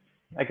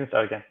 I can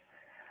start again.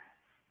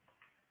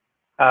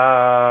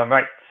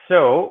 Right.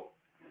 So,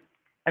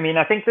 I mean,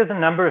 I think there's a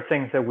number of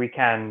things that we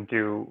can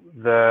do.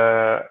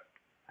 The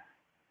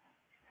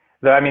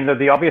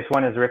obvious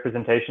one is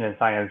representation in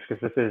science,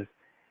 because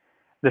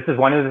this is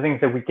one of the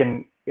things that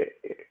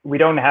we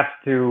don't have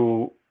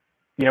to,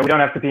 we don't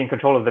have to be in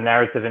control of the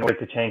narrative in order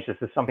to change this.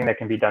 This is something that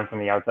can be done from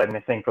the outside. And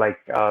I think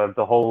like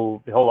the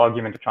whole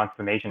argument of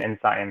transformation in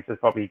science is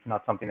probably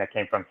not something that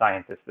came from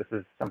scientists. This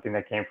is something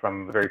that came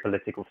from a very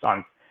political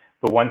stance.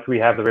 But once we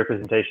have the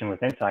representation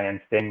within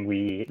science, then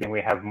we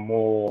have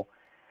more,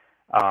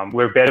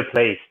 we're better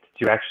placed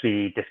to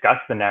actually discuss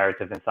the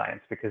narrative in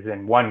science, because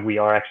in one, we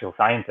are actual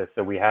scientists,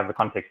 so we have the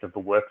context of the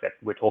work that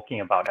we're talking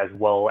about, as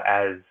well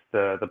as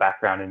the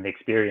background and the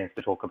experience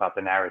to talk about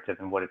the narrative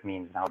and what it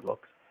means and how it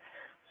looks.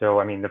 So,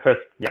 I mean, the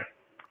first, yeah,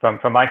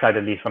 from my side,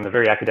 at least from the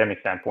very academic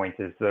standpoint,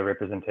 is the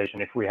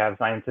representation. If we have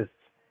scientists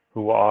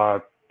who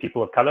are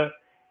people of color,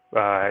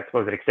 I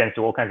suppose it extends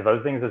to all kinds of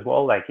other things as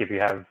well. Like if you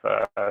have,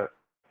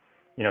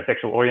 you know,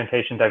 sexual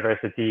orientation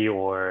diversity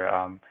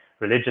or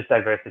religious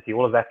diversity,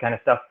 all of that kind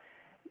of stuff.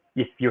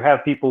 If you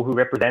have people who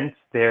represent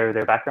their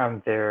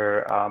background,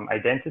 their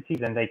identity,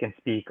 then they can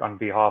speak on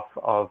behalf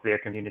of their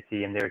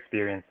community and their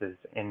experiences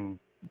in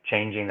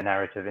changing the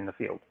narrative in the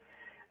field.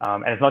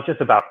 And it's not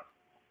just about,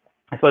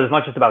 I suppose it's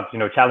not just about, you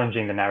know,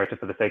 challenging the narrative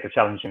for the sake of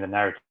challenging the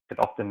narrative.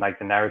 Often, like,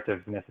 the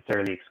narrative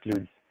necessarily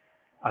excludes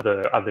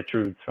other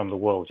truths from the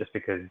world, just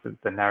because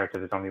the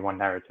narrative is only one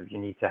narrative. You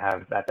need to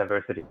have that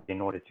diversity in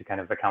order to kind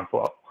of account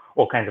for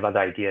all kinds of other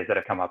ideas that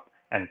have come up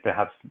and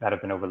perhaps that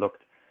have been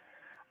overlooked.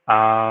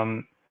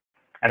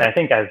 And I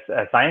think as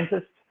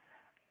scientists,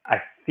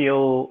 I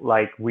feel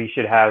like we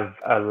should have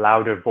a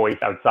louder voice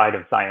outside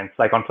of science,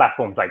 like on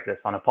platforms like this,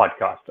 on a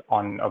podcast,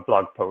 on a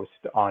blog post,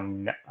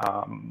 on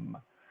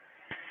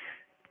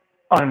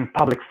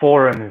public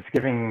forums,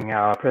 giving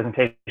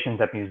presentations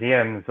at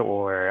museums,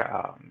 or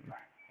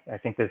I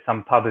think there's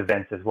some pub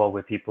events as well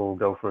where people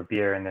go for a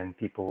beer and then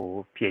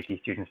PhD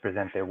students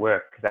present their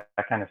work, that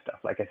kind of stuff.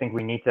 Like, I think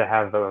we need to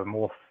have a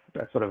more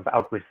sort of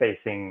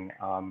outward-facing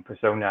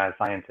persona as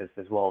scientists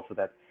as well, so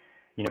that,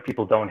 you know,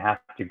 people don't have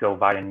to go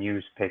via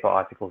newspaper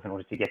articles in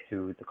order to get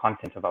to the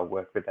content of our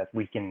work, but that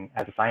we can,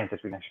 as a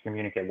scientist, we can actually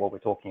communicate what we're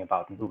talking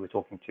about and who we're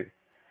talking to,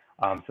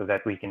 so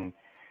that we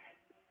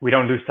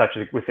don't lose touch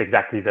with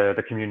exactly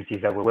the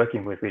communities that we're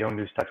working with. We don't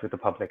lose touch with the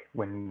public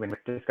when we're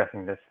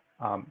discussing this.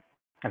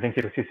 I think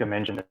Sibusiso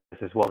mentioned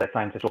this as well, that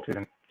scientists talk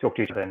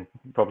to each other and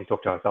probably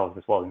talk to ourselves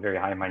as well in very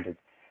high-minded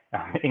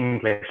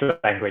English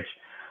language,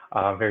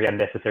 very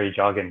unnecessary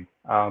jargon.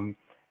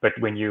 But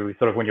when you're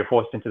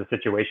forced into the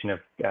situation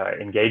of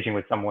engaging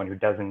with someone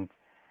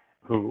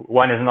who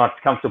one is not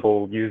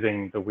comfortable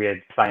using the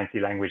weird sciencey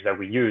language that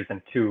we use,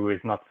 and two is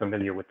not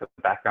familiar with the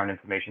background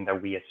information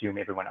that we assume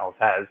everyone else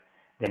has,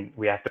 then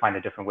we have to find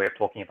a different way of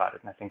talking about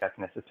it. And I think that's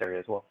necessary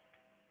as well.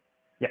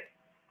 Yeah.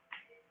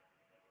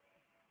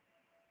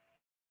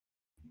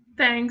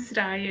 Thanks,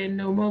 Ryan.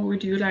 Noma,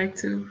 would you like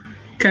to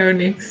go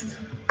next?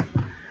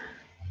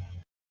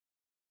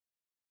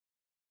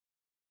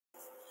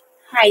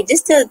 Hi,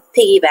 just to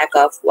piggyback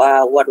off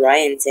what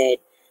Ryan said,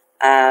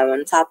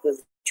 on top of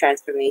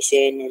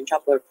transformation and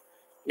top of,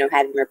 you know,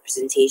 having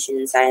representation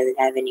in science and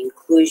having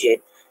inclusion,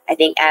 I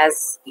think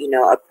as, you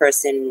know, a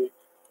person,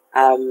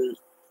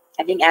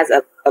 I think as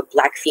a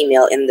Black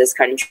female in this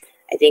country,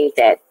 I think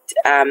that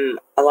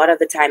a lot of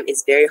the time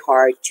it's very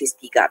hard to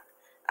speak up.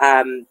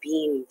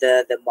 Being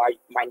the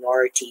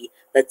minority,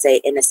 let's say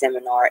in a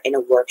seminar, in a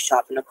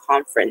workshop, in a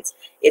conference,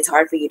 it's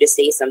hard for you to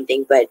say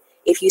something. But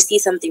if you see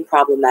something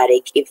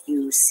problematic, if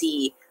you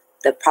see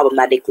the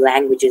problematic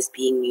languages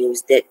being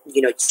used that,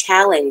 you know,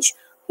 challenge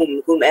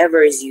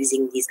whomever is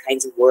using these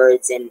kinds of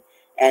words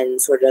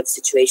and sort of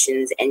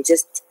situations, and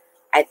just,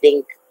 I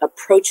think,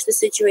 approach the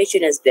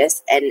situation as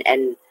best and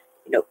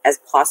you know, as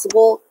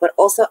possible, but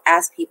also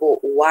ask people,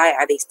 why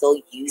are they still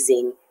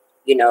using,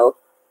 you know,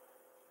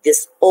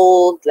 this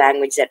old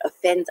language that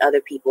offends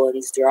other people and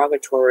is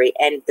derogatory,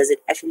 and does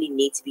it actually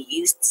need to be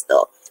used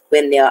still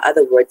when there are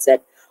other words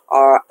that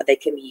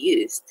can be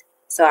used?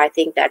 So I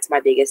think that's my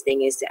biggest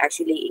thing, is to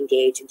actually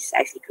engage and just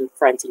actually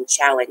confront and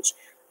challenge,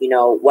 you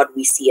know, what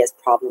we see as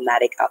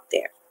problematic out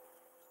there.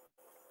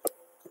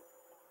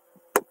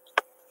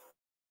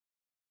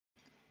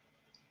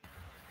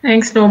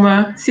 Thanks,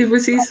 Noma.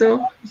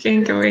 Sibusiso, you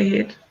can go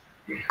ahead.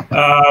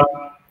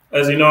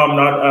 As you know, I'm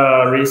not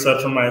a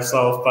researcher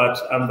myself, but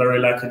I'm very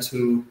lucky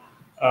to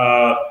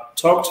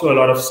talk to a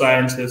lot of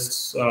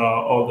scientists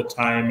all the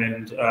time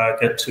and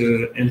get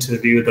to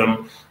interview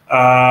them.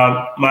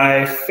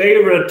 My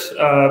favorite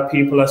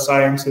people are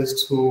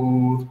scientists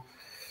who,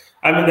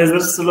 I mean, there's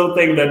this little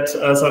thing that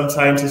some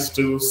scientists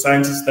do,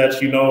 scientists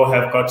that, you know,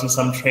 have gotten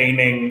some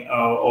training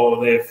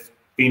or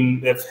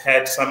they've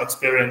had some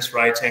experience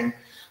writing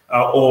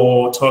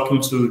or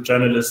talking to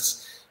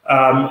journalists.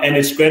 And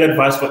it's great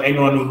advice for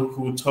anyone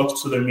who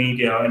talks to the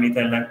media or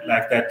anything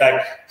like that.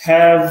 Like,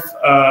 have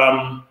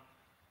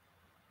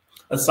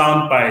a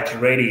soundbite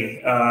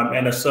ready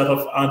and a set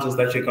of answers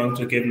that you're going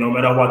to give, no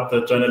matter what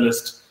the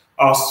journalist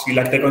asks you.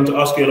 Like, they're going to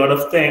ask you a lot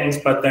of things,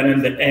 but then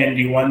in the end,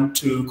 you want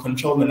to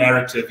control the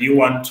narrative. You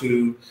want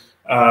to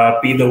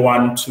be the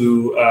one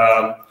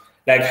to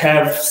like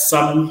have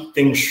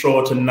something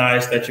short and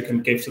nice that you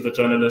can give to the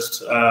journalist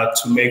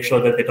to make sure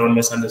that they don't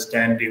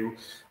misunderstand you.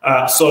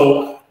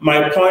 So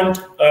my point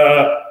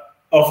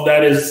of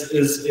that is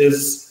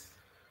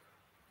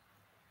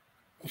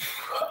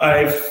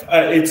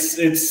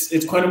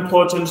it's quite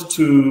important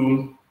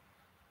to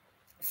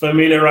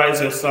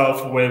familiarize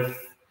yourself with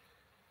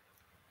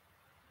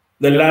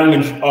the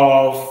language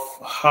of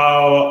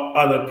how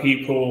other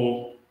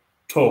people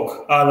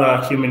talk,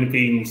 other human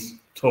beings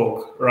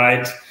talk,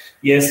 right?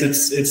 Yes,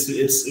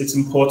 it's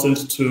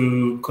important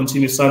to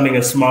continue sounding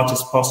as smart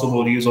as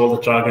possible, use all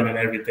the jargon and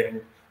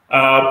everything,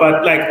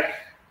 but like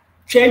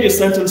change the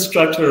sentence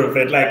structure of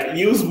it. Like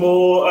use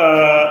more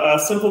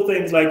simple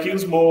things. Like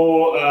use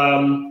more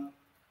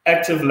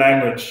active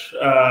language.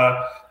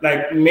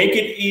 Like make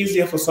it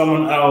easier for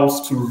someone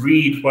else to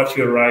read what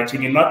you're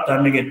writing. You're not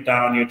dumbing it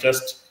down. You're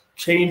just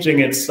changing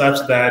it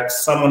such that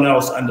someone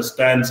else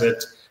understands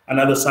it.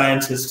 Another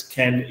scientist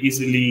can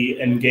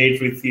easily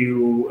engage with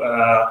you.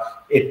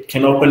 It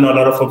can open a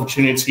lot of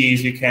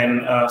opportunities. You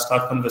can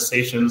start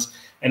conversations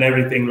and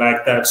everything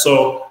like that.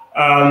 So,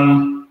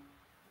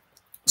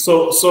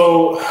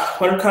 so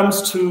when it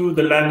comes to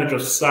the language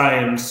of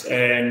science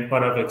and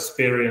what I've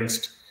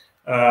experienced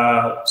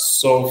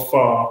so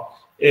far,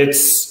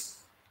 it's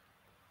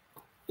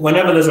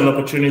whenever there's an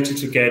opportunity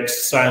to get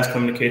science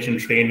communication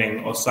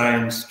training or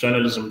science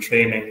journalism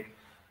training,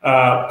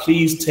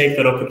 please take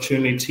that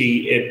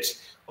opportunity. It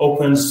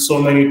opens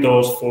so many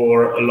doors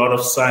for a lot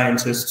of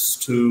scientists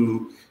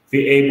to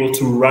be able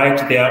to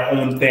write their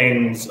own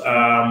things.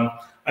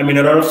 I mean,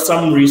 a lot of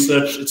some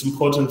research, it's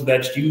important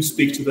that you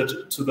speak to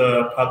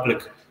the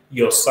public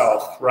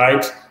yourself,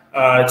 right?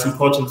 It's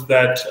important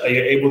that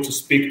you're able to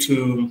speak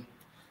to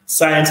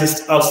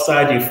scientists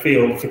outside your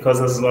field, because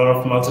there's a lot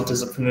of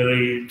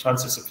multidisciplinary,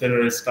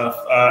 transdisciplinary stuff.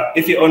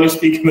 If you only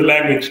speak in the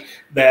language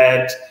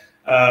that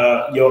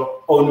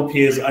your own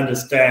peers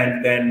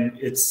understand, then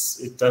it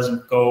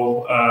doesn't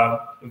go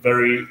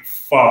very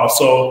far.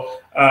 So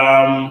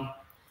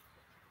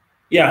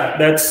yeah,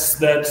 that's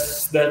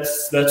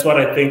what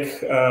I think.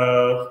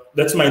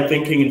 That's my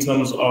thinking in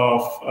terms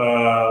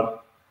of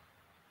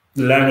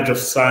the language of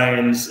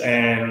science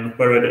and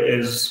where it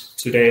is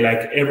today.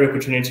 Like every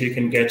opportunity you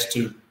can get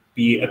to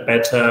be a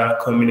better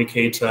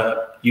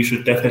communicator, you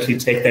should definitely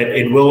take that.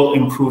 It will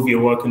improve your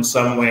work in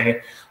some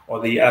way or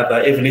the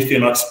other, even if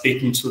you're not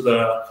speaking to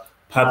the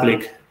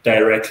public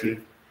directly.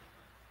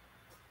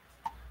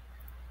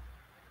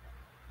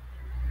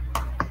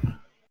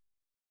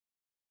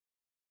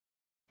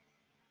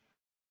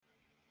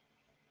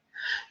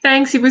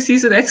 Thanks,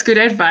 Sibusiso. That's good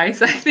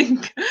advice. I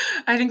think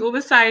all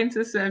the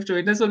scientists who have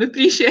joined us will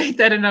appreciate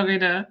that, and I'm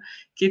gonna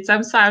get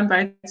some sound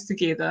bites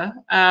together.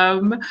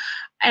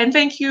 And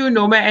thank you,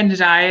 Noma and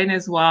Ryan,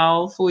 as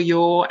well, for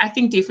your, I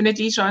think,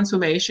 definitely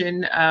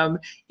transformation,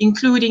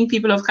 including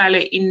people of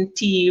color in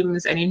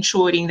teams and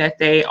ensuring that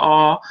they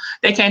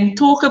can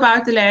talk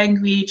about the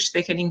language,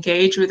 they can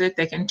engage with it,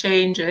 they can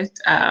change it.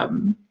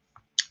 And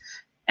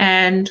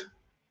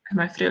am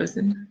I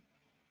frozen?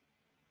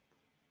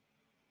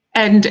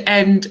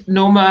 And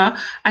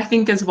Noma, I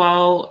think as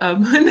well,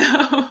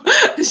 no,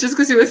 it's just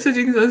because you were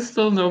sitting so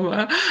still,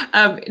 Noma.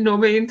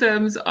 Noma, in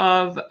terms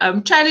of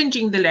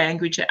challenging the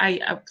language,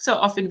 so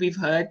often we've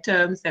heard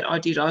terms that are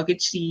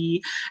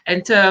derogatory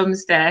and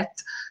terms that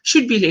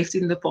should be left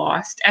in the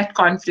past at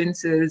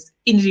conferences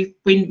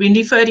when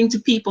referring to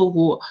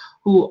people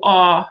who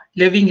are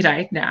living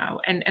right now,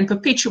 and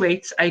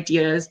perpetuates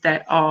ideas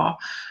that are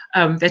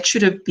that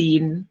should have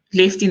been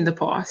left in the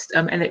past,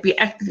 and that we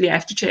actively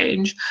have to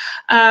change.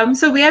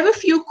 So we have a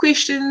few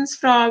questions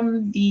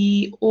from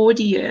the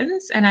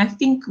audience, and I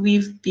think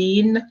we've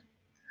been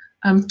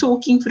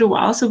talking for a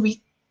while, so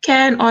we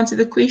can answer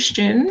the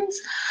questions.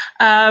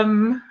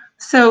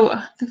 So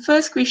the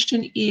first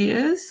question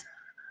is,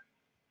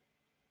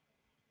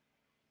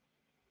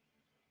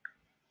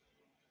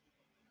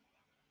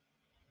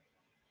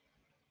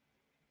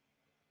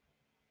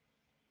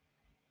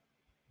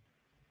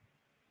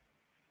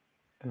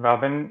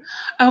 Robyn?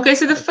 Okay,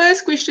 so the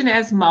first question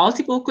has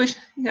multiple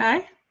questions.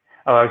 Guy?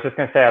 Oh, I was just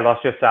going to say I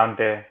lost your sound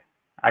there.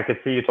 I could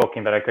see you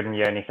talking, but I couldn't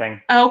hear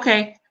anything.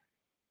 Okay.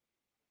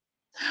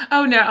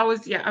 Oh no, I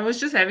was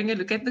just having a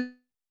look at the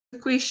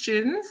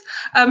questions.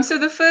 So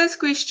the first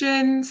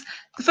question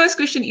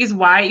is,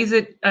 why is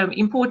it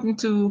important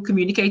to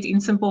communicate in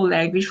simple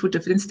language for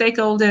different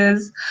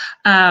stakeholders?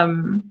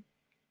 And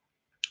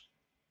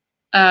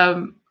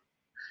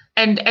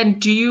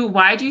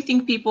why do you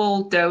think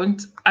people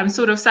don't? I'm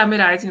sort of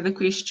summarizing the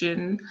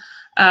question.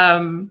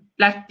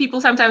 Like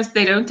people sometimes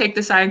they don't take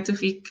the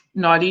scientific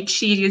knowledge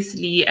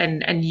seriously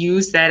and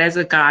use that as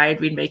a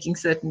guide when making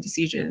certain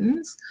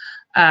decisions.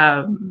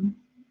 Yeah.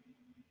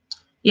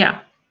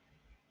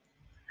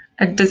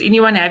 And does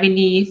anyone have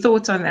any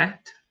thoughts on that?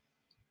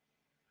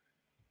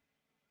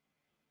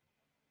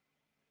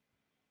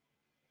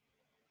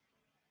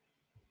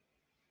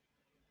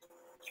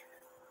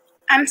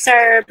 I'm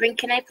sorry, Robyn,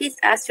 can I please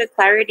ask for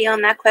clarity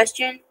on that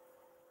question?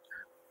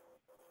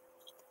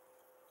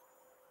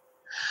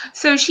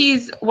 So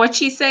what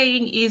she's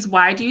saying is,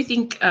 why do you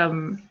think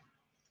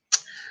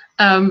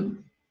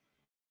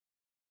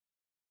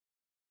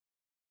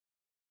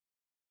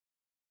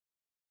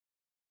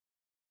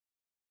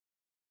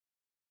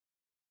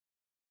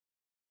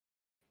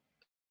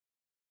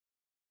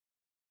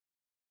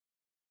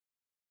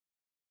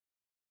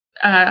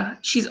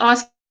she's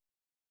asking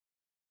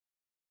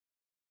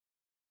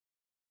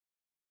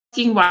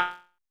why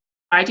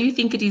do you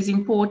think it is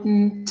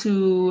important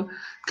to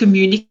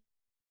communicate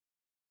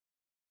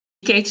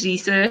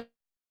research.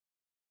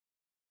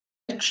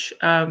 The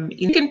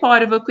second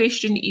part of her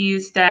question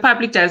is that the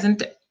public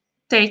doesn't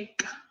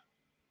take,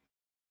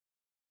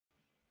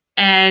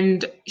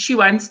 and she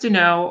wants to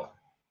know,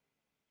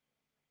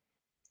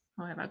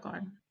 how have I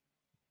gone?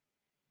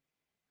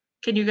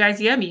 Can you guys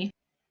hear me?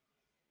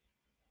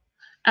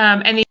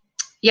 And then,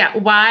 yeah,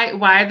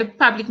 why the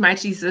public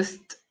might resist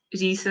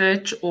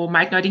research or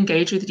might not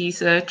engage with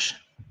research.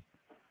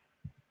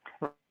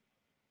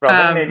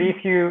 Robyn, maybe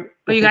if you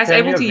guys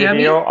able to hear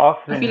me? Off,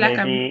 I feel like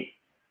maybe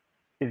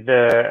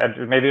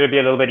maybe it'll be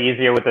a little bit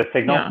easier with the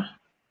signal. Yeah.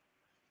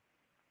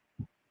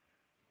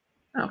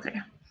 Okay.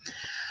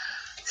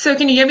 So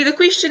can you hear me? The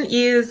question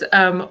is,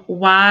 the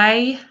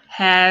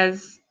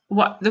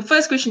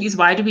first question is,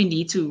 why do we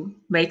need to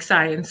make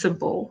science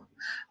simple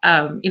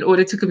in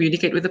order to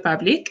communicate with the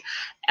public?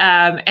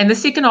 And the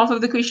second half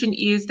of the question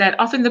is that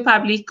often the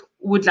public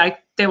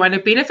they want to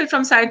benefit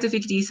from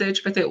scientific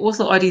research, but they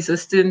also are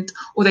resistant,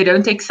 or they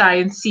don't take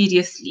science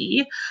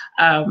seriously.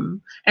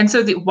 And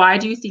so why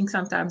do you think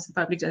sometimes the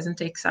public doesn't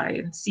take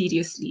science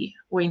seriously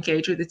or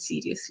engage with it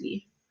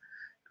seriously?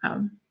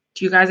 Do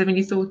you guys have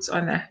any thoughts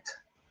on that?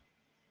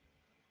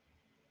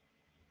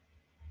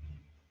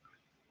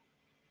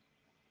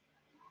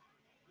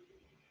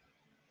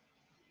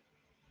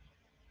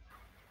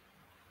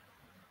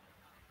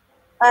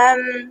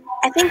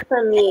 I think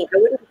for me, I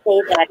wouldn't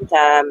say that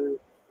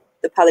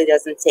the public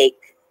doesn't take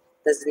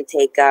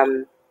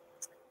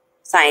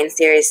science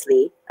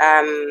seriously.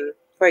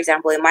 For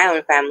example, in my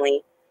own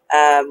family,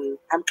 I'm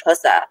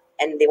Xhosa,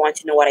 and they want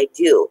to know what I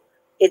do.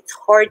 It's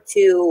hard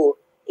to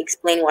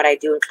explain what I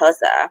do in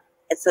Xhosa,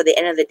 and so at the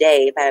end of the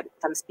day, if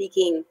I'm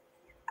speaking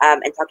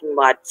and talking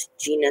about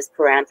genus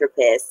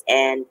Paranthropus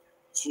and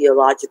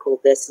geological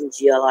this and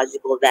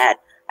geological that,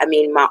 I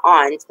mean, my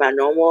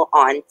normal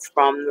aunt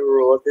from the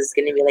rural is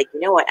going to be like, you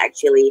know what,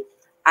 actually,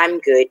 I'm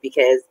good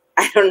because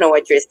I don't know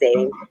what you're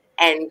saying,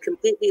 and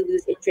completely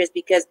lose interest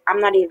because I'm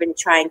not even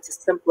trying to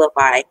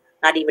simplify,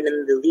 not even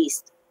in the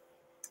least,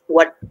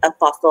 what a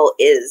fossil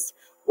is,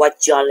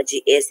 what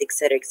geology is,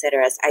 etc.,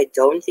 etc. I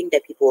don't think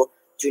that people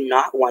do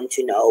not want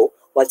to know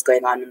what's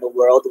going on in the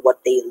world,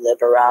 what they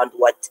live around,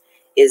 what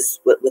is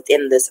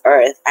within this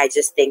earth. I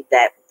just think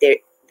that the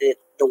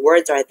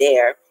words are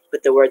there,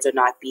 but the words are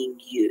not being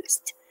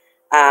used.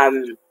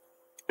 And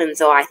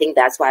so I think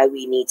that's why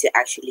we need to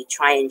actually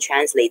try and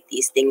translate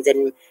these things.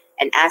 And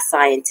as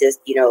scientists,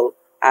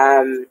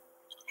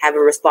 have a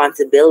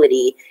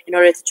responsibility in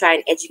order to try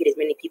and educate as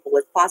many people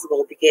as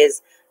possible,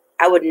 because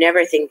I would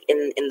never think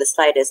in the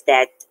slightest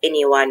that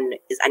anyone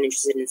is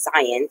uninterested in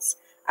science.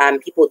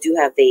 People do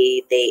have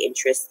their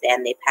interests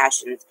and their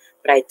passions,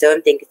 but I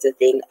don't think it's a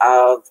thing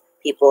of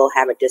people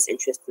have a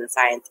disinterest in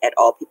science at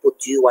all. People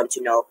do want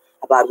to know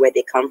about where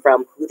they come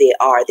from, who they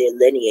are, their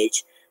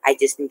lineage. I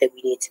just think that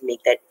we need to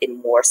make that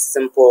in more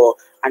simple,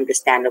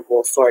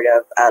 understandable sort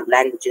of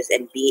languages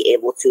and be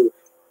able to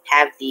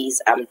have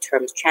these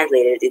terms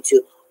translated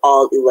into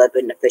all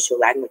 11 official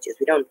languages.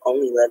 We don't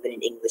only live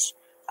in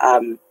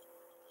an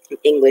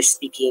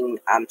English-speaking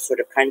sort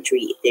of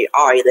country. There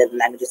are 11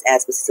 languages,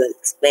 as was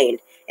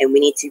explained, and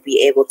we need to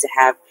be able to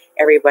have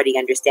everybody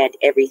understand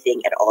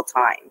everything at all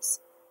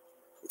times.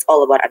 It's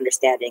all about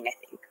understanding, I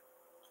think.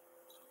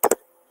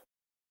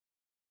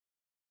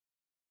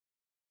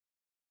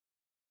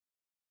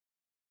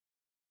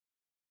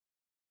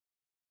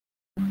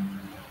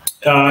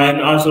 And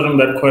answering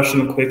that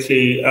question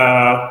quickly,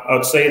 I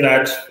would say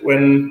that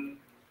when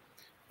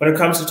it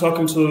comes to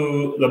talking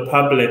to the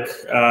public,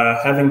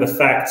 having the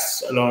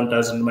facts alone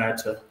doesn't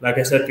matter. Like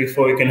I said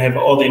before, you can have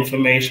all the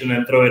information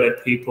and throw it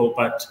at people,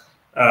 but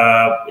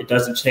it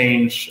doesn't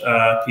change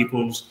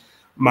people's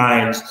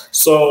minds.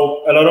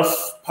 So a lot of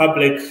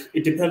public,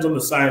 it depends on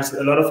the science.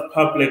 A lot of the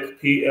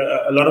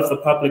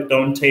public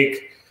don't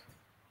take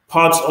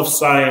parts of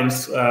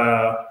science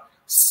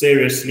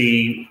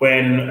seriously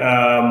when.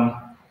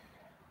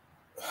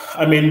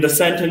 I mean, the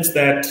sentence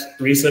that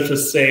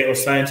researchers say or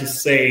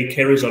scientists say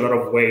carries a lot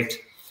of weight.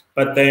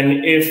 But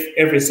then if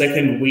every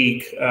second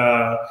week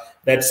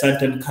that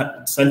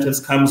sentence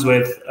comes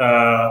with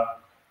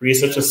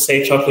researchers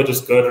say chocolate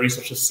is good,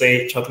 researchers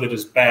say chocolate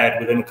is bad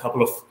within a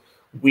couple of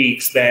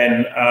weeks,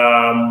 then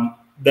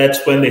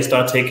that's when they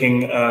start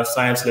taking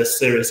science less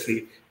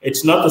seriously.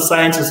 It's not the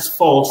scientists'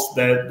 fault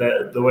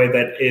that the way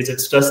that is.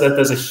 It's just that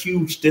there's a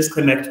huge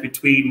disconnect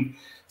between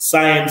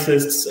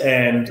scientists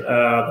and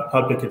the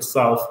public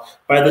itself.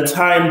 By the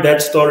time that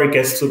story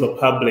gets to the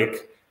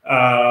public,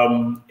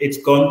 it's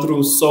gone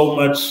through so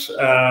much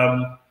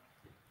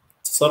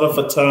sort of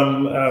a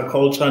term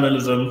called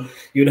journalism.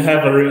 You'd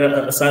have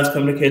a science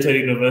communicator at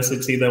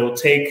university that will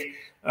take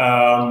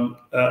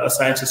a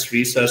scientist's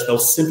research, they'll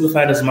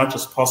simplify it as much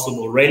as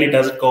possible. Rarely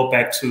does it go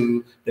back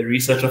to the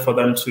researcher for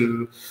them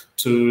to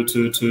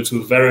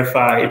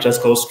verify. It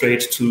just goes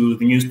straight to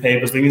the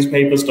newspapers. The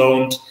newspapers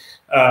don't,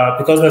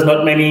 because there's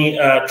not many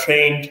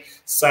trained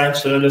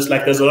science journalists.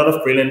 Like there's a lot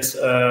of brilliant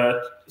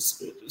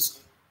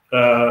science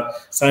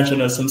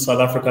journalists in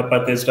South Africa,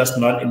 but there's just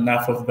not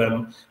enough of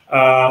them.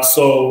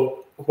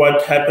 So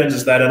what happens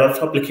is that a lot of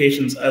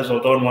publications as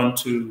well don't want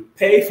to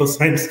pay for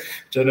science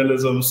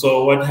journalism.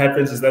 So what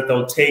happens is that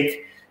they'll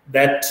take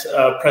that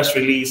press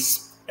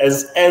release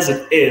as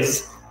it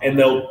is, and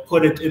they'll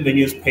put it in the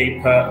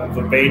newspaper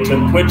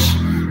verbatim, which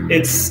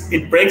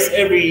it breaks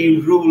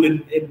every rule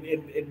in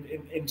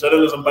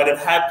journalism, but it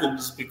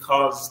happens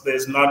because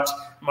there's not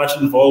much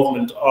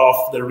involvement of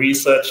the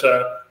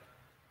researcher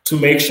to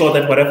make sure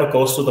that whatever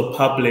goes to the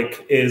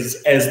public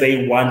is as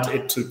they want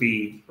it to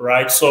be,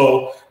 right?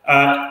 So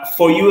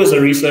for you as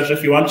a researcher,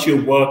 if you want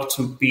your work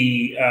to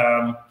be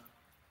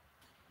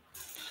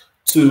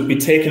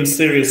taken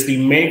seriously,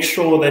 make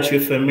sure that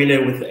you're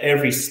familiar with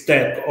every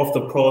step of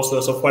the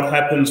process of what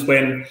happens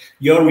when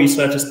your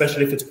research,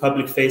 especially if it's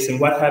public facing,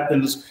 what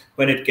happens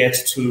when it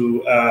gets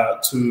to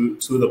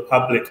the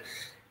public.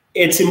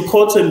 It's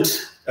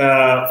important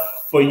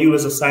for you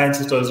as a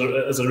scientist or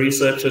as a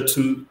researcher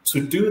to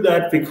do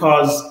that,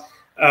 because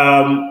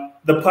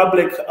the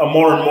public are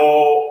more and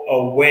more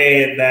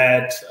aware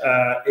that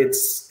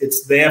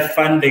it's their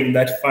funding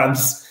that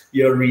funds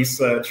your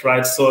research,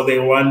 right? So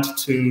you want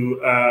to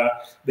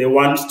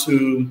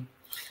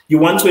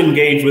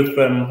engage with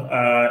them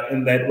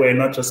in that way,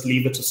 not just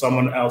leave it to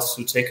someone else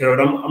to take care of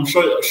it. I'm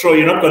sure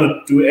you're not going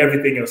to do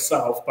everything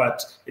yourself,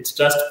 but it's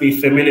just be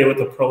familiar with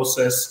the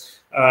process.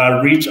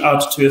 Reach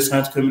out to your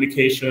science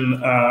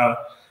communication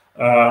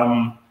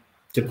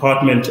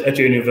department at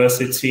your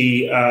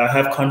university.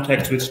 Have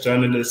contact with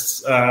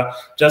journalists.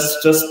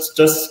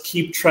 Just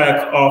keep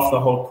track of the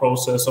whole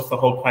process, of the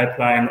whole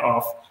pipeline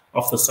of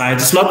the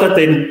science. It's not that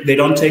they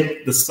don't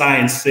take the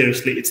science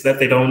seriously, it's that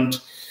they don't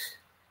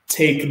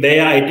take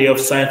their idea of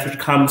science, which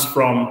comes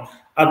from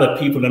other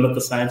people and not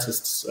the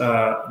scientists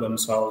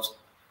themselves.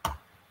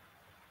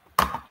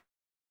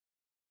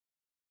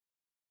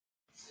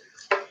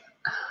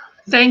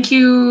 Thank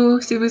you,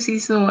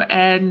 Sibusiso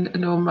and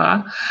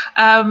Noma.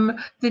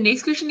 The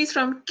next question is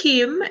from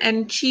Kim,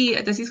 and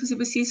this is for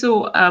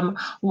Sibusiso.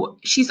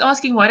 She's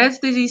asking, what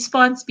has the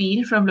response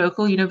been from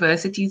local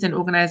universities and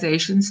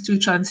organizations to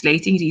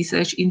translating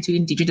research into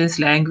indigenous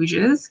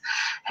languages?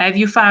 Have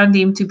you found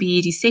them to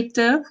be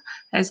receptive?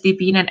 Has there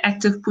been an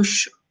active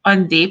push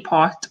on their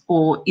part,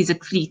 or is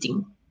it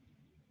fleeting?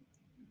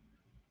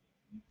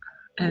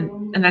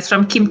 And that's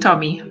from Kim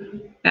Tommy.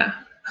 Yeah.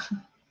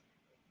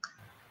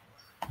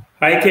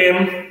 Hi,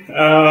 Kim.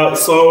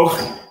 So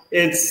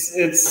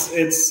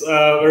it's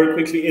very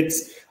quickly.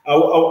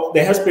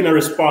 There has been a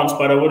response,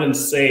 but I wouldn't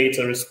say it's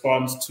a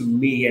response to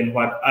me and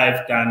what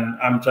I've done.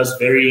 I'm just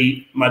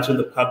very much in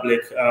the public.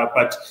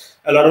 But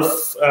a lot of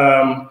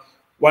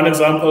one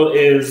example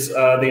is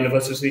the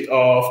University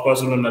of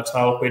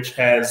KwaZulu-Natal, which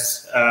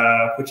has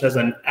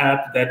an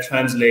app that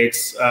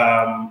translates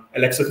a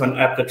lexicon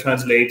app that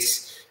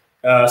translates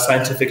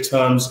scientific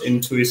terms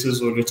into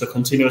isiZulu. It's a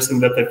continuous thing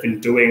that they've been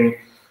doing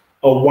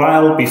a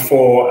while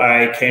before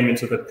I came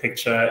into the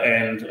picture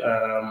and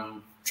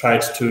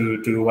tried to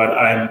do what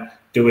I'm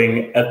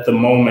doing at the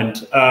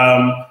moment.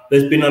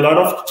 There's been a lot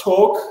of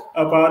talk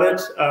about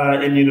it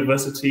in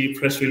university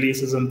press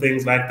releases and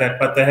things like that,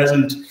 but there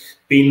hasn't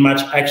been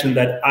much action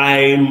that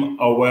I'm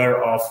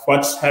aware of.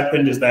 What's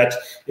happened is that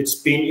it's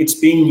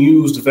being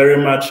used very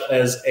much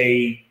as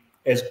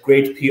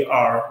great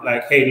PR,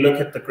 like, hey,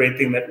 look at the great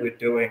thing that we're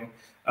doing.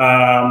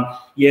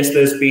 Yes,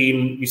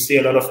 you see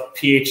a lot of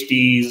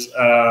PhDs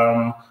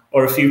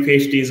or a few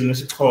PhDs in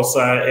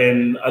isiXhosa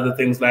and other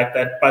things like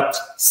that, but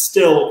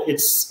still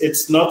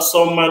it's not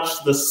so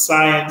much the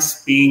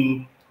science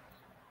being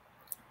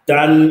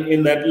done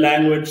in that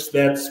language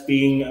that's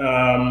being,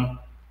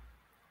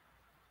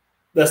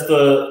 that's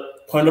the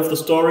point of the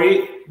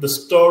story. The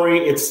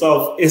story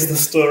itself is the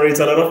story. It's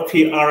a lot of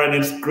PR and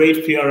it's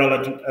great PR,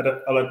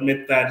 I'll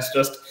admit that. It's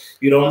just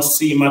you don't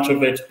see much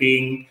of it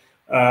being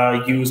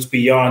used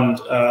beyond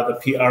the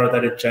PR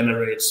that it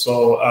generates.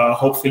 So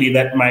hopefully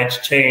that might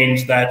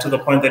change that to the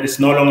point that it's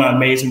no longer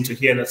amazing to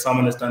hear that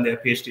someone has done their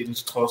PhD in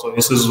isiXhosa or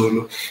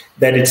isiZulu,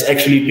 that it's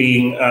actually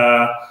being,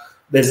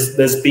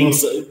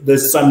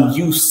 there's some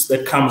use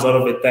that comes out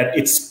of it, that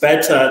it's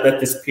better that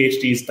this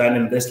PhD is done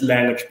in this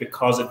language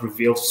because it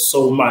reveals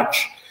so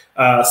much,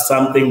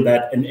 something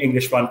that an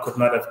English one could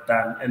not have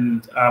done.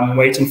 And I'm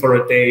waiting for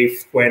a day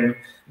when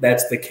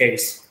that's the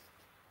case.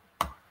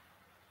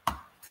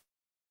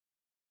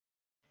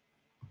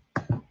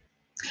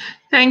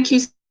 Thank you.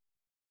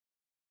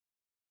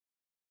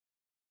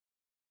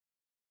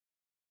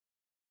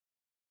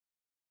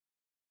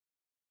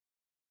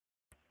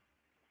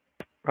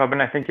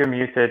 Robyn, I think you're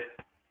muted.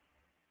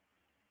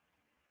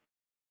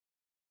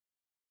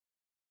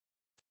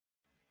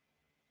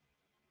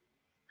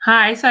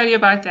 Hi, sorry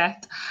about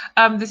that.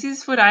 This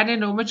is for Ryan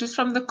and Noma, just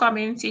from the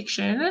comment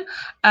section.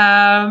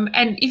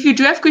 And if you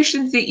do have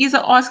questions, there is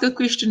an ask a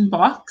question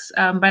box,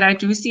 but I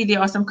do see there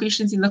are some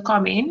questions in the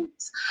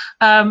comments.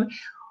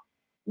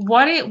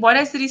 What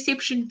has the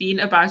reception been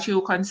about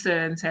your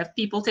concerns? Have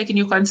people taken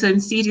your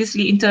concerns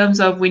seriously in terms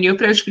of when you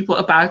approach people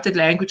about the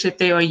language that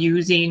they are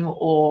using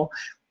or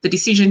the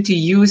decision to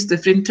use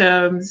different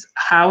terms?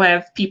 How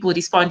have people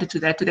responded to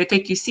that? Do they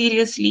take you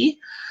seriously?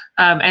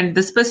 And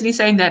this person is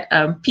saying that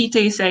Peter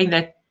is saying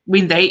that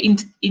when they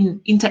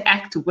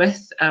interact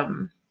with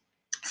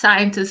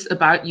scientists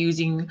about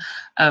using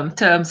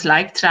terms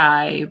like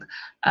tribe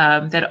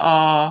that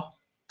are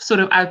sort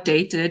of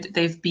outdated,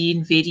 the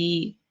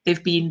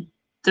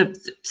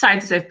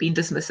scientists have been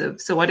dismissive.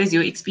 So what has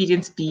your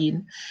experience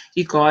been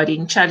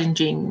regarding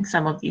challenging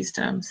some of these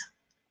terms?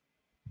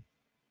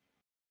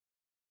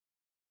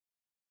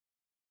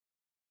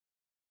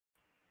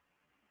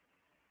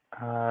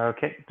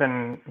 Okay,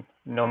 then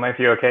Noma, if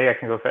you're okay, I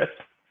can go first.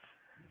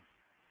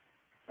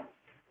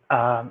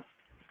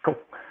 Cool.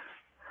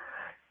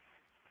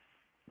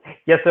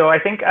 Yeah, so I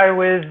think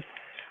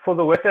for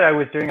the work that I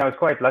was doing, I was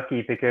quite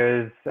lucky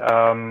because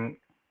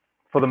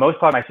for the most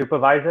part, my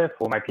supervisor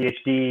for my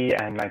PhD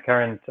and my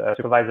current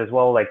supervisor as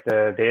well, like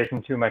there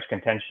isn't too much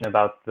contention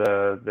about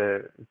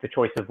the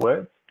choice of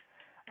words,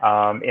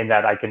 in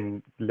that I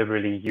can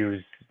liberally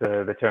use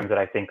the terms that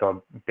I think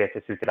are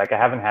better suited. Like I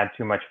haven't had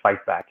too much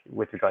fight back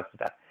with regards to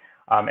that.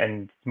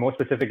 And more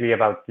specifically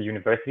about the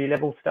university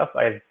level stuff,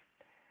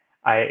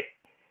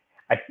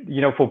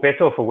 for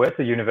better or for worse,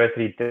 the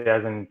university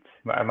doesn't,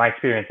 my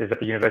experience is that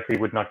the university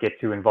would not get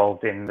too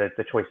involved in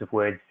the choice of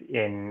words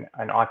in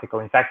an article.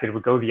 In fact, it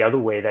would go the other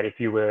way, that if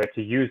you were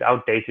to use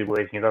outdated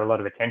words and you got a lot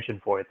of attention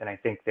for it, then I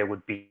think there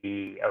would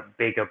be a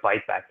bigger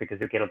bite back because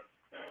you'll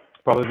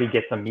probably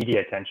get some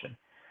media attention.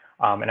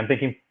 And I'm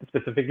thinking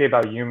specifically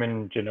about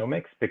human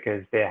genomics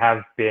because there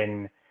have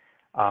been,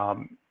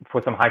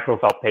 for some high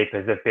profile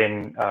papers, there have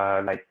been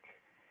like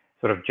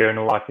sort of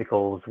journal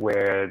articles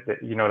where,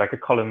 like a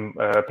column,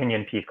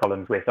 opinion piece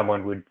columns where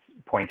someone would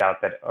point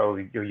out that, oh,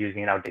 you're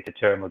using an outdated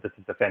term or this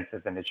is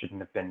offensive and it shouldn't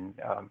have been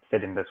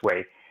said in this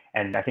way.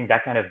 And I think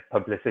that kind of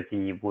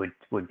publicity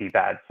would be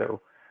bad.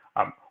 So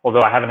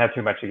although I haven't had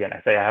too much, again,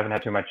 I haven't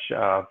had too much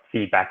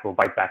feedback or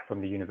bite back from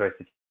the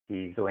universities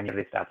or any of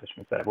the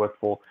establishments that I've worked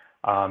for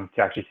to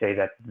actually say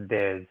that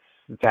to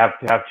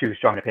have too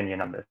strong an opinion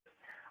on this.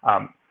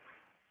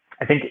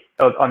 I think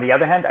on the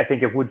other hand, I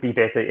think it would be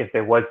better if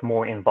there was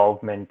more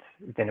involvement,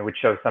 then it would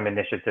show some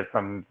initiative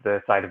from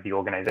the side of the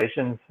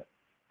organizations.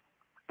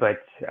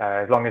 But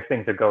as long as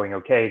things are going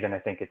okay, then I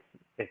think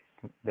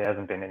there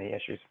hasn't been any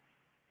issues.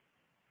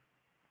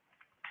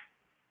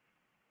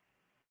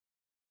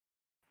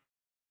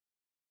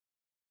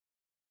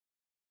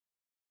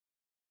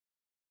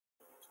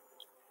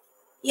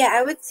 Yeah,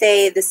 I would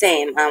say the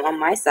same. On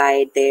my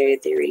side, there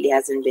really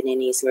hasn't been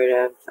any sort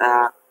of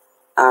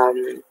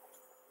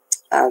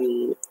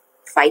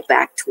fight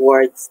back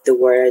towards the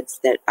words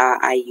that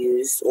I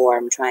use or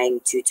I'm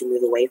trying to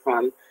move away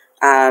from.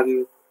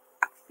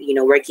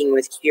 Working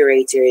with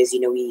curators,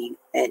 we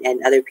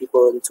and other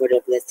people in sort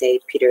of, let's say,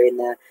 Peter in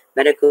the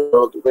medical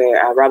field,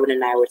 where Robyn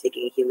and I were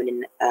taking a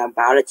human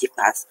biology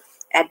class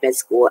at med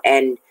school,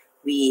 and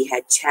we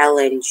had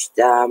challenged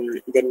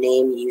the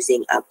name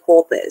using a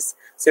porpoise,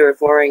 so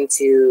referring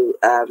to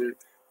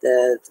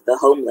the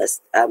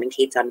homeless in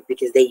Cape Town,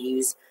 because they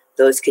use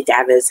those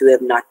cadavers who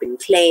have not been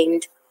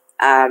claimed.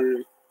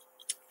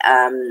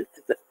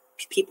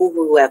 People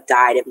who have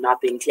died have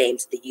not been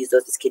claimed, so they use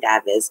those as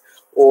cadavers,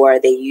 or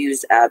they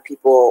use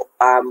people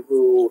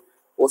who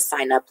will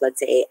sign up, let's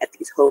say, at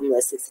these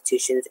homeless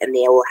institutions, and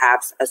they will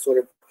have a sort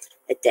of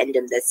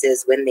addendum that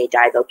says when they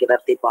die, they'll give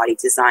up their body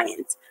to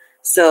science.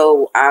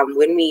 So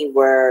when we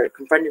were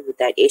confronted with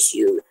that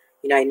issue,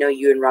 I know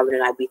you and Robyn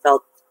and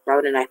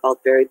I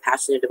felt very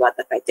passionate about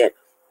the fact that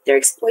they're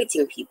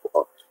exploiting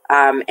people.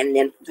 And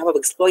then on top of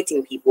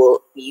exploiting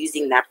people,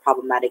 using that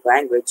problematic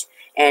language.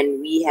 And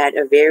we had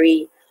a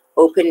very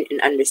open and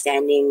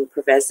understanding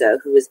professor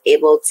who was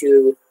able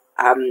to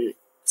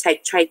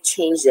try to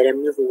change that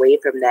and move away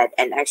from that,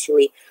 and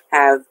actually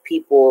have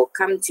people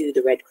come to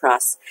the Red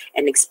Cross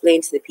and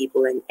explain to the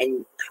people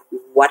and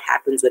what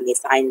happens when they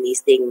sign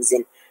these things,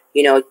 and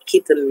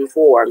keep them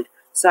informed.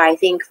 So I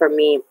think for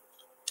me,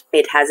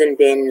 it hasn't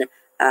been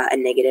a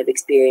negative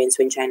experience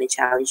when trying to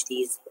challenge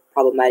these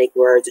problematic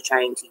words or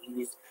trying to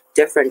use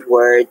different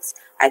words.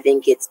 I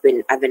think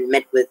I've been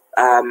met with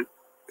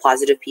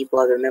positive people.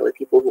 I've been met with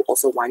people who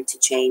also want to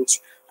change,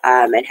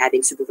 and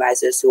having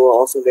supervisors who are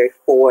also very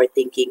forward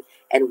thinking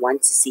and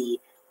want to see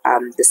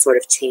this sort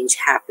of change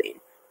happen.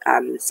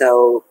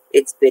 So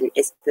it's been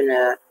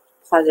a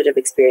positive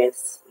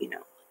experience,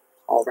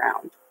 all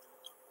around.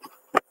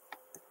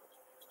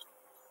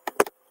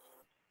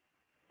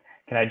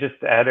 Can I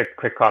just add a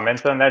quick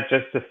comment on that,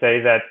 just to say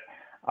that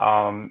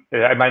our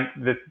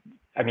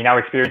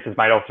experiences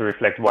might also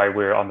reflect why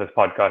we're on this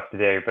podcast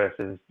today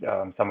versus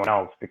someone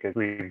else, because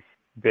we've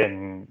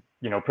been,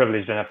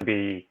 privileged enough to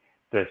be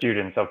the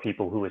students of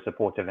people who were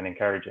supportive and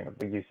encouraging of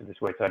the use of this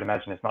word. So I'd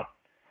imagine it's not,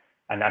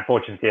 and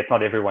unfortunately, it's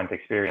not everyone's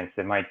experience.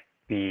 There might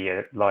be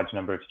a large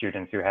number of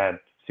students who had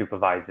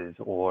supervisors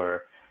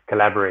or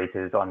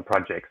collaborators on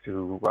projects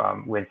who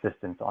were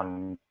insistent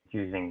on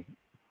using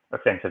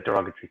offensive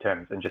derogatory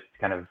terms and just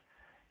kind of,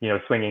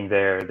 swinging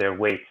their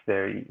weight,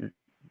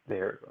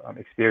 their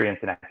experience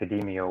in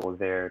academia or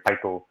their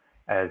title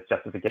as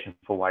justification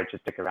for why it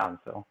should stick around.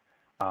 So,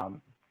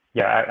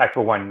 I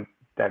for one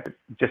that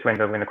just when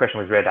the question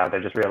was read out, I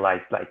just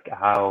realized like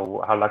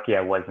how lucky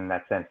I was in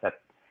that sense that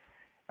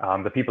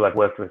the people I've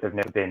worked with have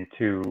never been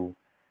too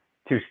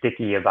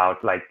sticky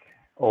about like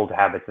old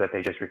habits that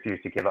they just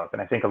refuse to give up.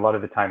 And I think a lot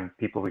of the time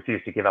people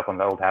refuse to give up on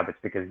the old habits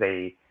because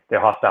they're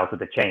hostile to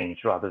the change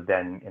rather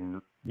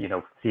than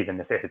see the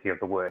necessity of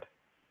the word.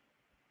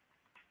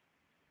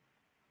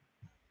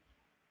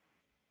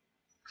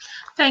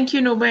 Thank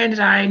you, Noma and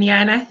Ryan. Yeah,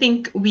 and I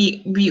think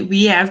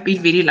we have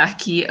been very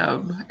lucky,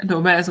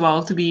 Noma as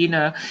well, to be in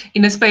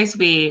a space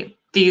where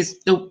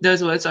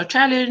those words are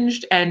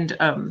challenged, and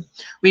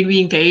when we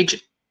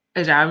engage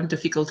around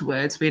difficult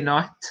words, we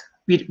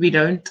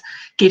don't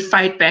get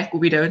fight back, or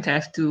we don't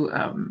have to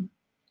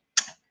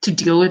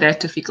deal with that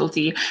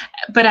difficulty.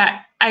 But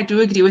I do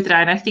agree with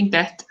Ryan. I think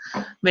that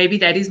maybe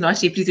that is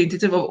not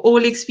representative of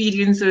all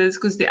experiences,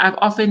 because I've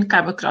often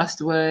come across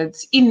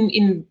words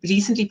in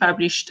recently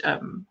published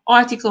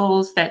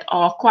articles that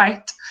are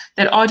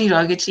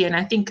derogatory. And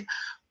I think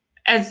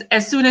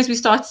as soon as we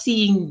start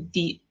seeing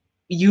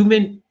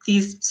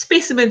these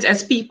specimens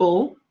as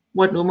people,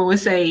 what Noma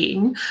was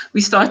saying,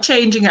 we start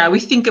changing how we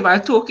think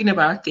about talking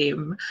about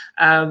them,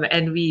 and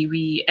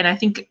I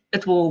think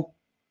it will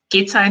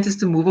get scientists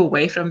to move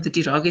away from the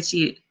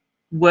derogatory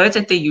words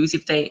that they use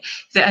if they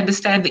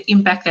understand the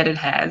impact that it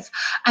has.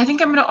 I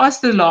think I'm going to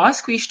ask the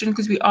last question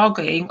because we are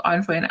going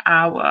on for an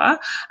hour.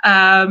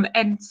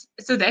 And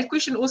so that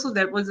question also,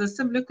 that was a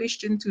similar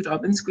question to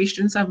Robyn's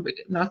question. So I'm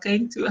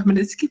going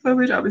to skip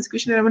over Robyn's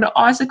question and I'm going to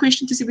ask a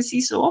question to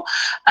Sibusiso.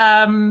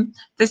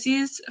 This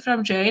is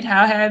from Jade.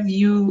 How have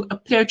you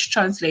approached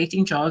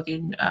translating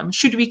jargon?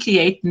 Should we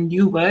create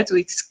new words or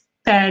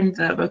expand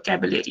the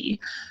vocabulary?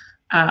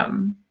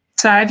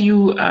 So have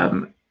you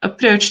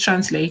approached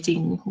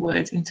translating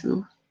words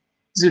into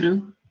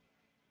Zulu?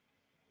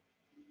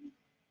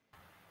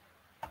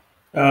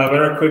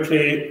 Very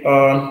quickly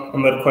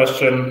on that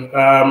question.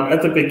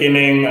 At the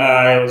beginning,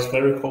 I was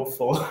very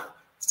hopeful.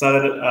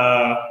 Started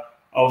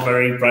all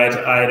very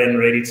bright-eyed and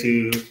ready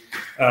to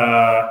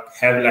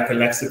have like a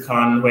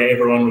lexicon where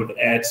everyone would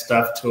add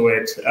stuff to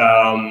it.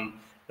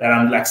 That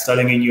I'm like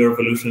studying in new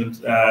revolution.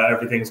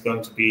 Everything's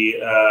going to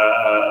be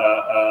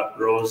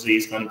rosy.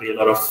 It's going to be a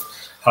lot of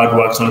hard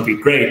work. It's going to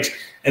be great.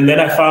 And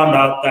then I found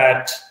out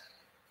that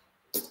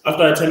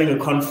after attending a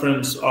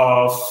conference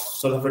of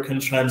South African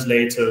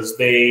translators,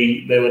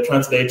 they were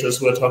translators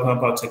who were talking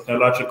about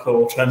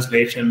technological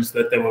translations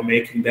that they were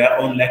making, their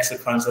own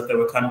lexicons that they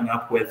were coming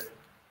up with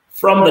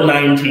from the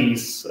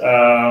 90s,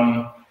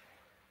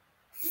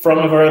 from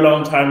a very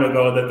long time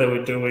ago that they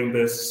were doing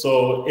this.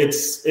 So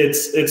it's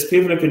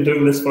people have been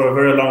doing this for a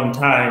very long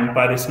time,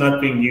 but it's not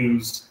being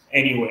used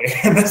anyway.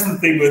 And that's the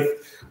thing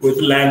with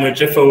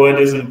language. If a word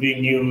isn't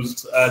being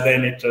used,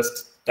 then it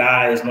just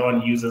dies. No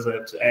one uses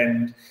it.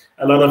 And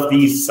a lot of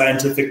these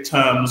scientific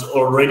terms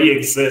already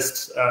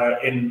exist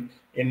in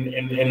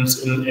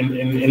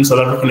South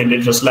African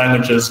indigenous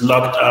languages,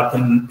 locked up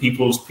in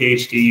people's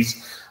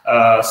PhDs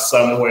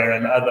somewhere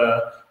and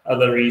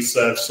other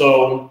research.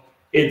 So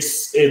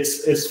it's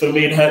for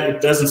me,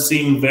 it doesn't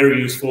seem very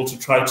useful to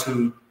try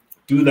to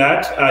do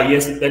that.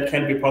 Yes, that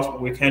can be possible.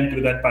 We can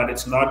do that, but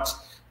it's not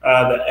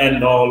the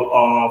end all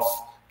of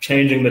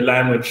changing the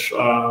language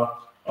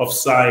of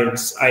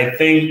science. I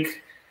think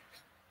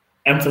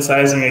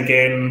emphasizing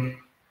again,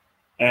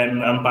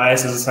 and I'm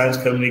biased as a science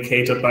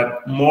communicator,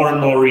 but more and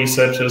more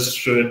researchers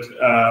should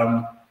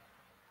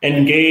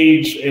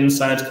engage in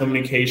science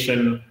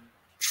communication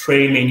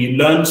training. You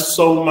learn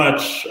so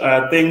much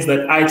things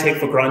that I take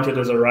for granted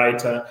as a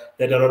writer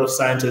that a lot of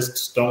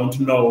scientists don't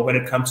know when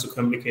it comes to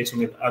communicating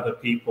with other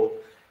people.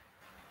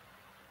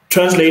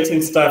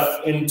 Translating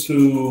stuff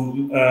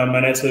into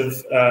my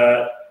native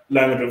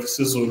language of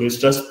isiZulu is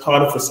just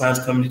part of the science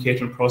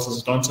communication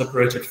process. Don't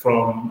separate it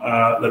from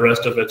the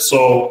rest of it.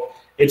 So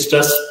it's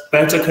just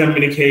better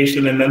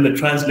communication, and then the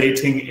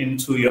translating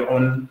into your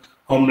own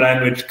home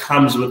language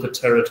comes with the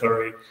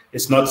territory.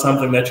 It's not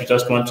something that you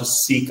just want to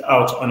seek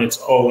out on its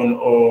own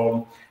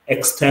or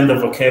extend the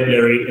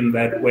vocabulary in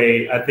that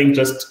way. I think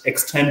just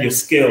extend your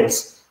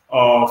skills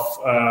of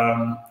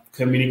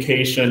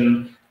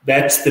communication.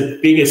 That's the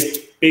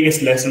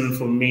biggest lesson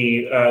for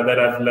me that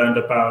I've learned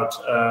about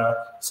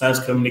science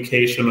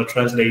communication or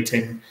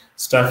translating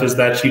stuff, is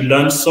that you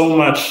learn so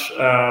much,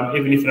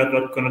 even if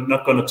you're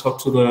not going to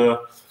talk to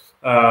the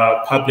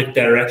public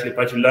directly,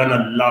 but you learn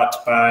a lot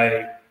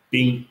by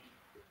being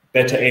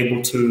better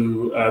able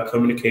to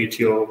communicate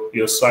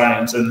your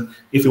science. And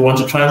if you want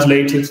to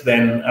translate it,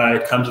 then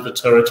it comes with the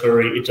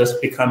territory. It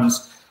just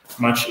becomes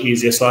much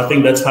easier. So I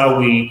think that's how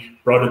we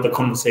broaden the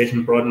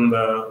conversation, broaden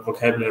the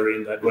vocabulary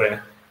in that way.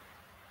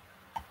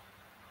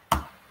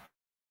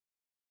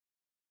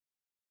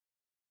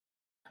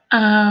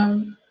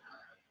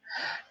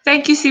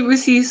 Thank you,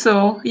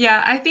 Sibusiso.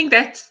 Yeah, I think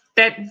that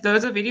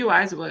those are very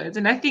wise words.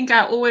 And I think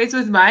I always,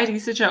 with my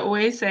research, I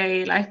always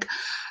say, like,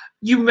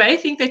 you may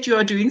think that you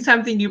are doing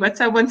something new, but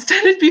someone's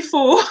done it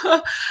before.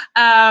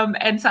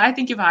 And so I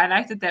think you've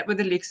highlighted that with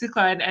the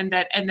lexicon, and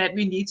that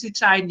we need to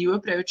try new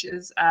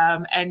approaches.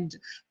 And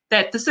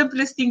that the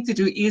simplest thing to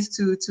do is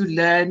to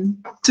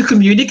learn to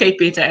communicate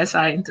better as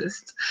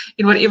scientists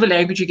in whatever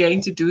language you're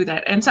going to do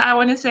that. And so I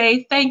want to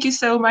say thank you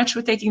so much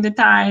for taking the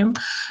time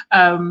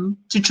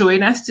to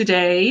join us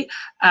today,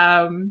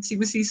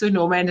 Sibusiso,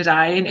 Norma, and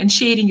Ryan, and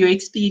sharing your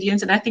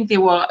experience. And I think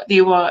there were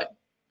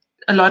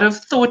a lot of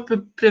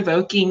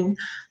thought-provoking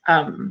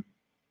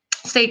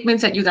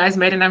statements that you guys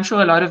made, and I'm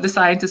sure a lot of the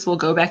scientists will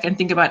go back and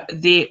think about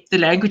the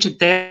language that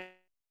they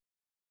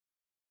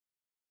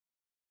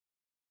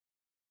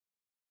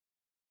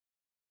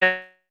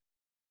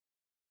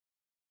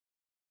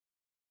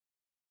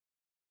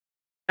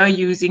are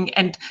using,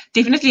 and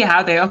definitely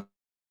how they are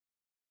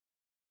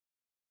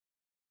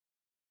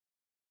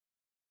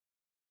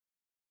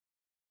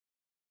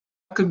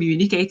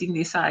communicating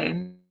their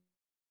science.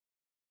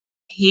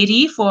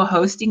 HERI for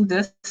hosting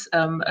this,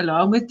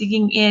 along with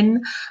Digging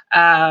In,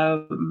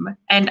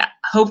 and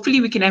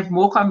hopefully we can have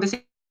more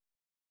conversations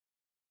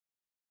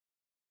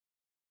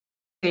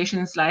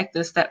like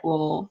this that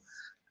will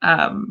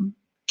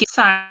get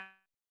science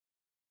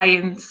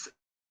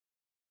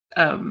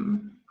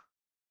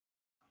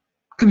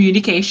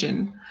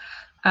communication.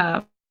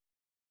 And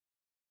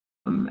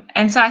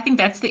so I think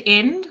that's the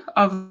end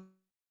of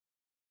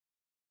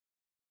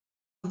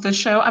the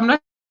show. I'm not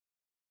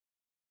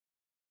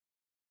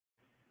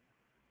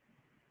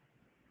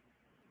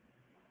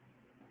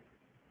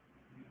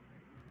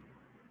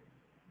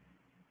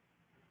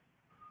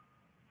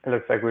It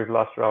looks like we've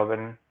lost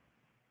Robyn.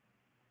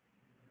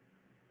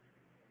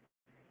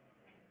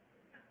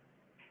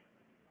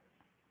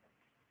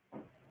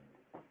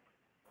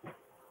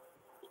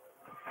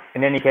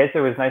 In any case, it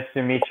was nice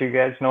to meet you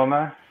guys,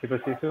 Norma,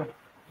 Sibusiso.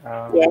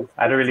 Yes,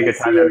 I had a really good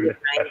time having this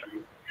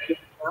discussion.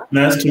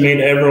 Nice to meet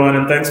everyone,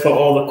 and thanks for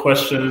all the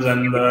questions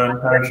and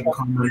encouraging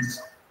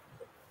comments.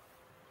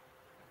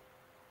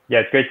 Yeah,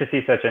 it's great to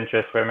see such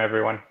interest from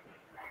everyone.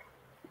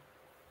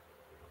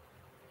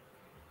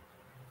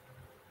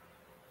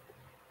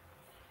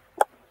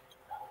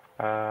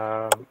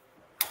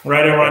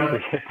 Right,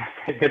 everyone.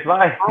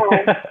 Goodbye.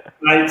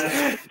 Bye.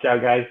 Ciao,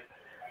 guys.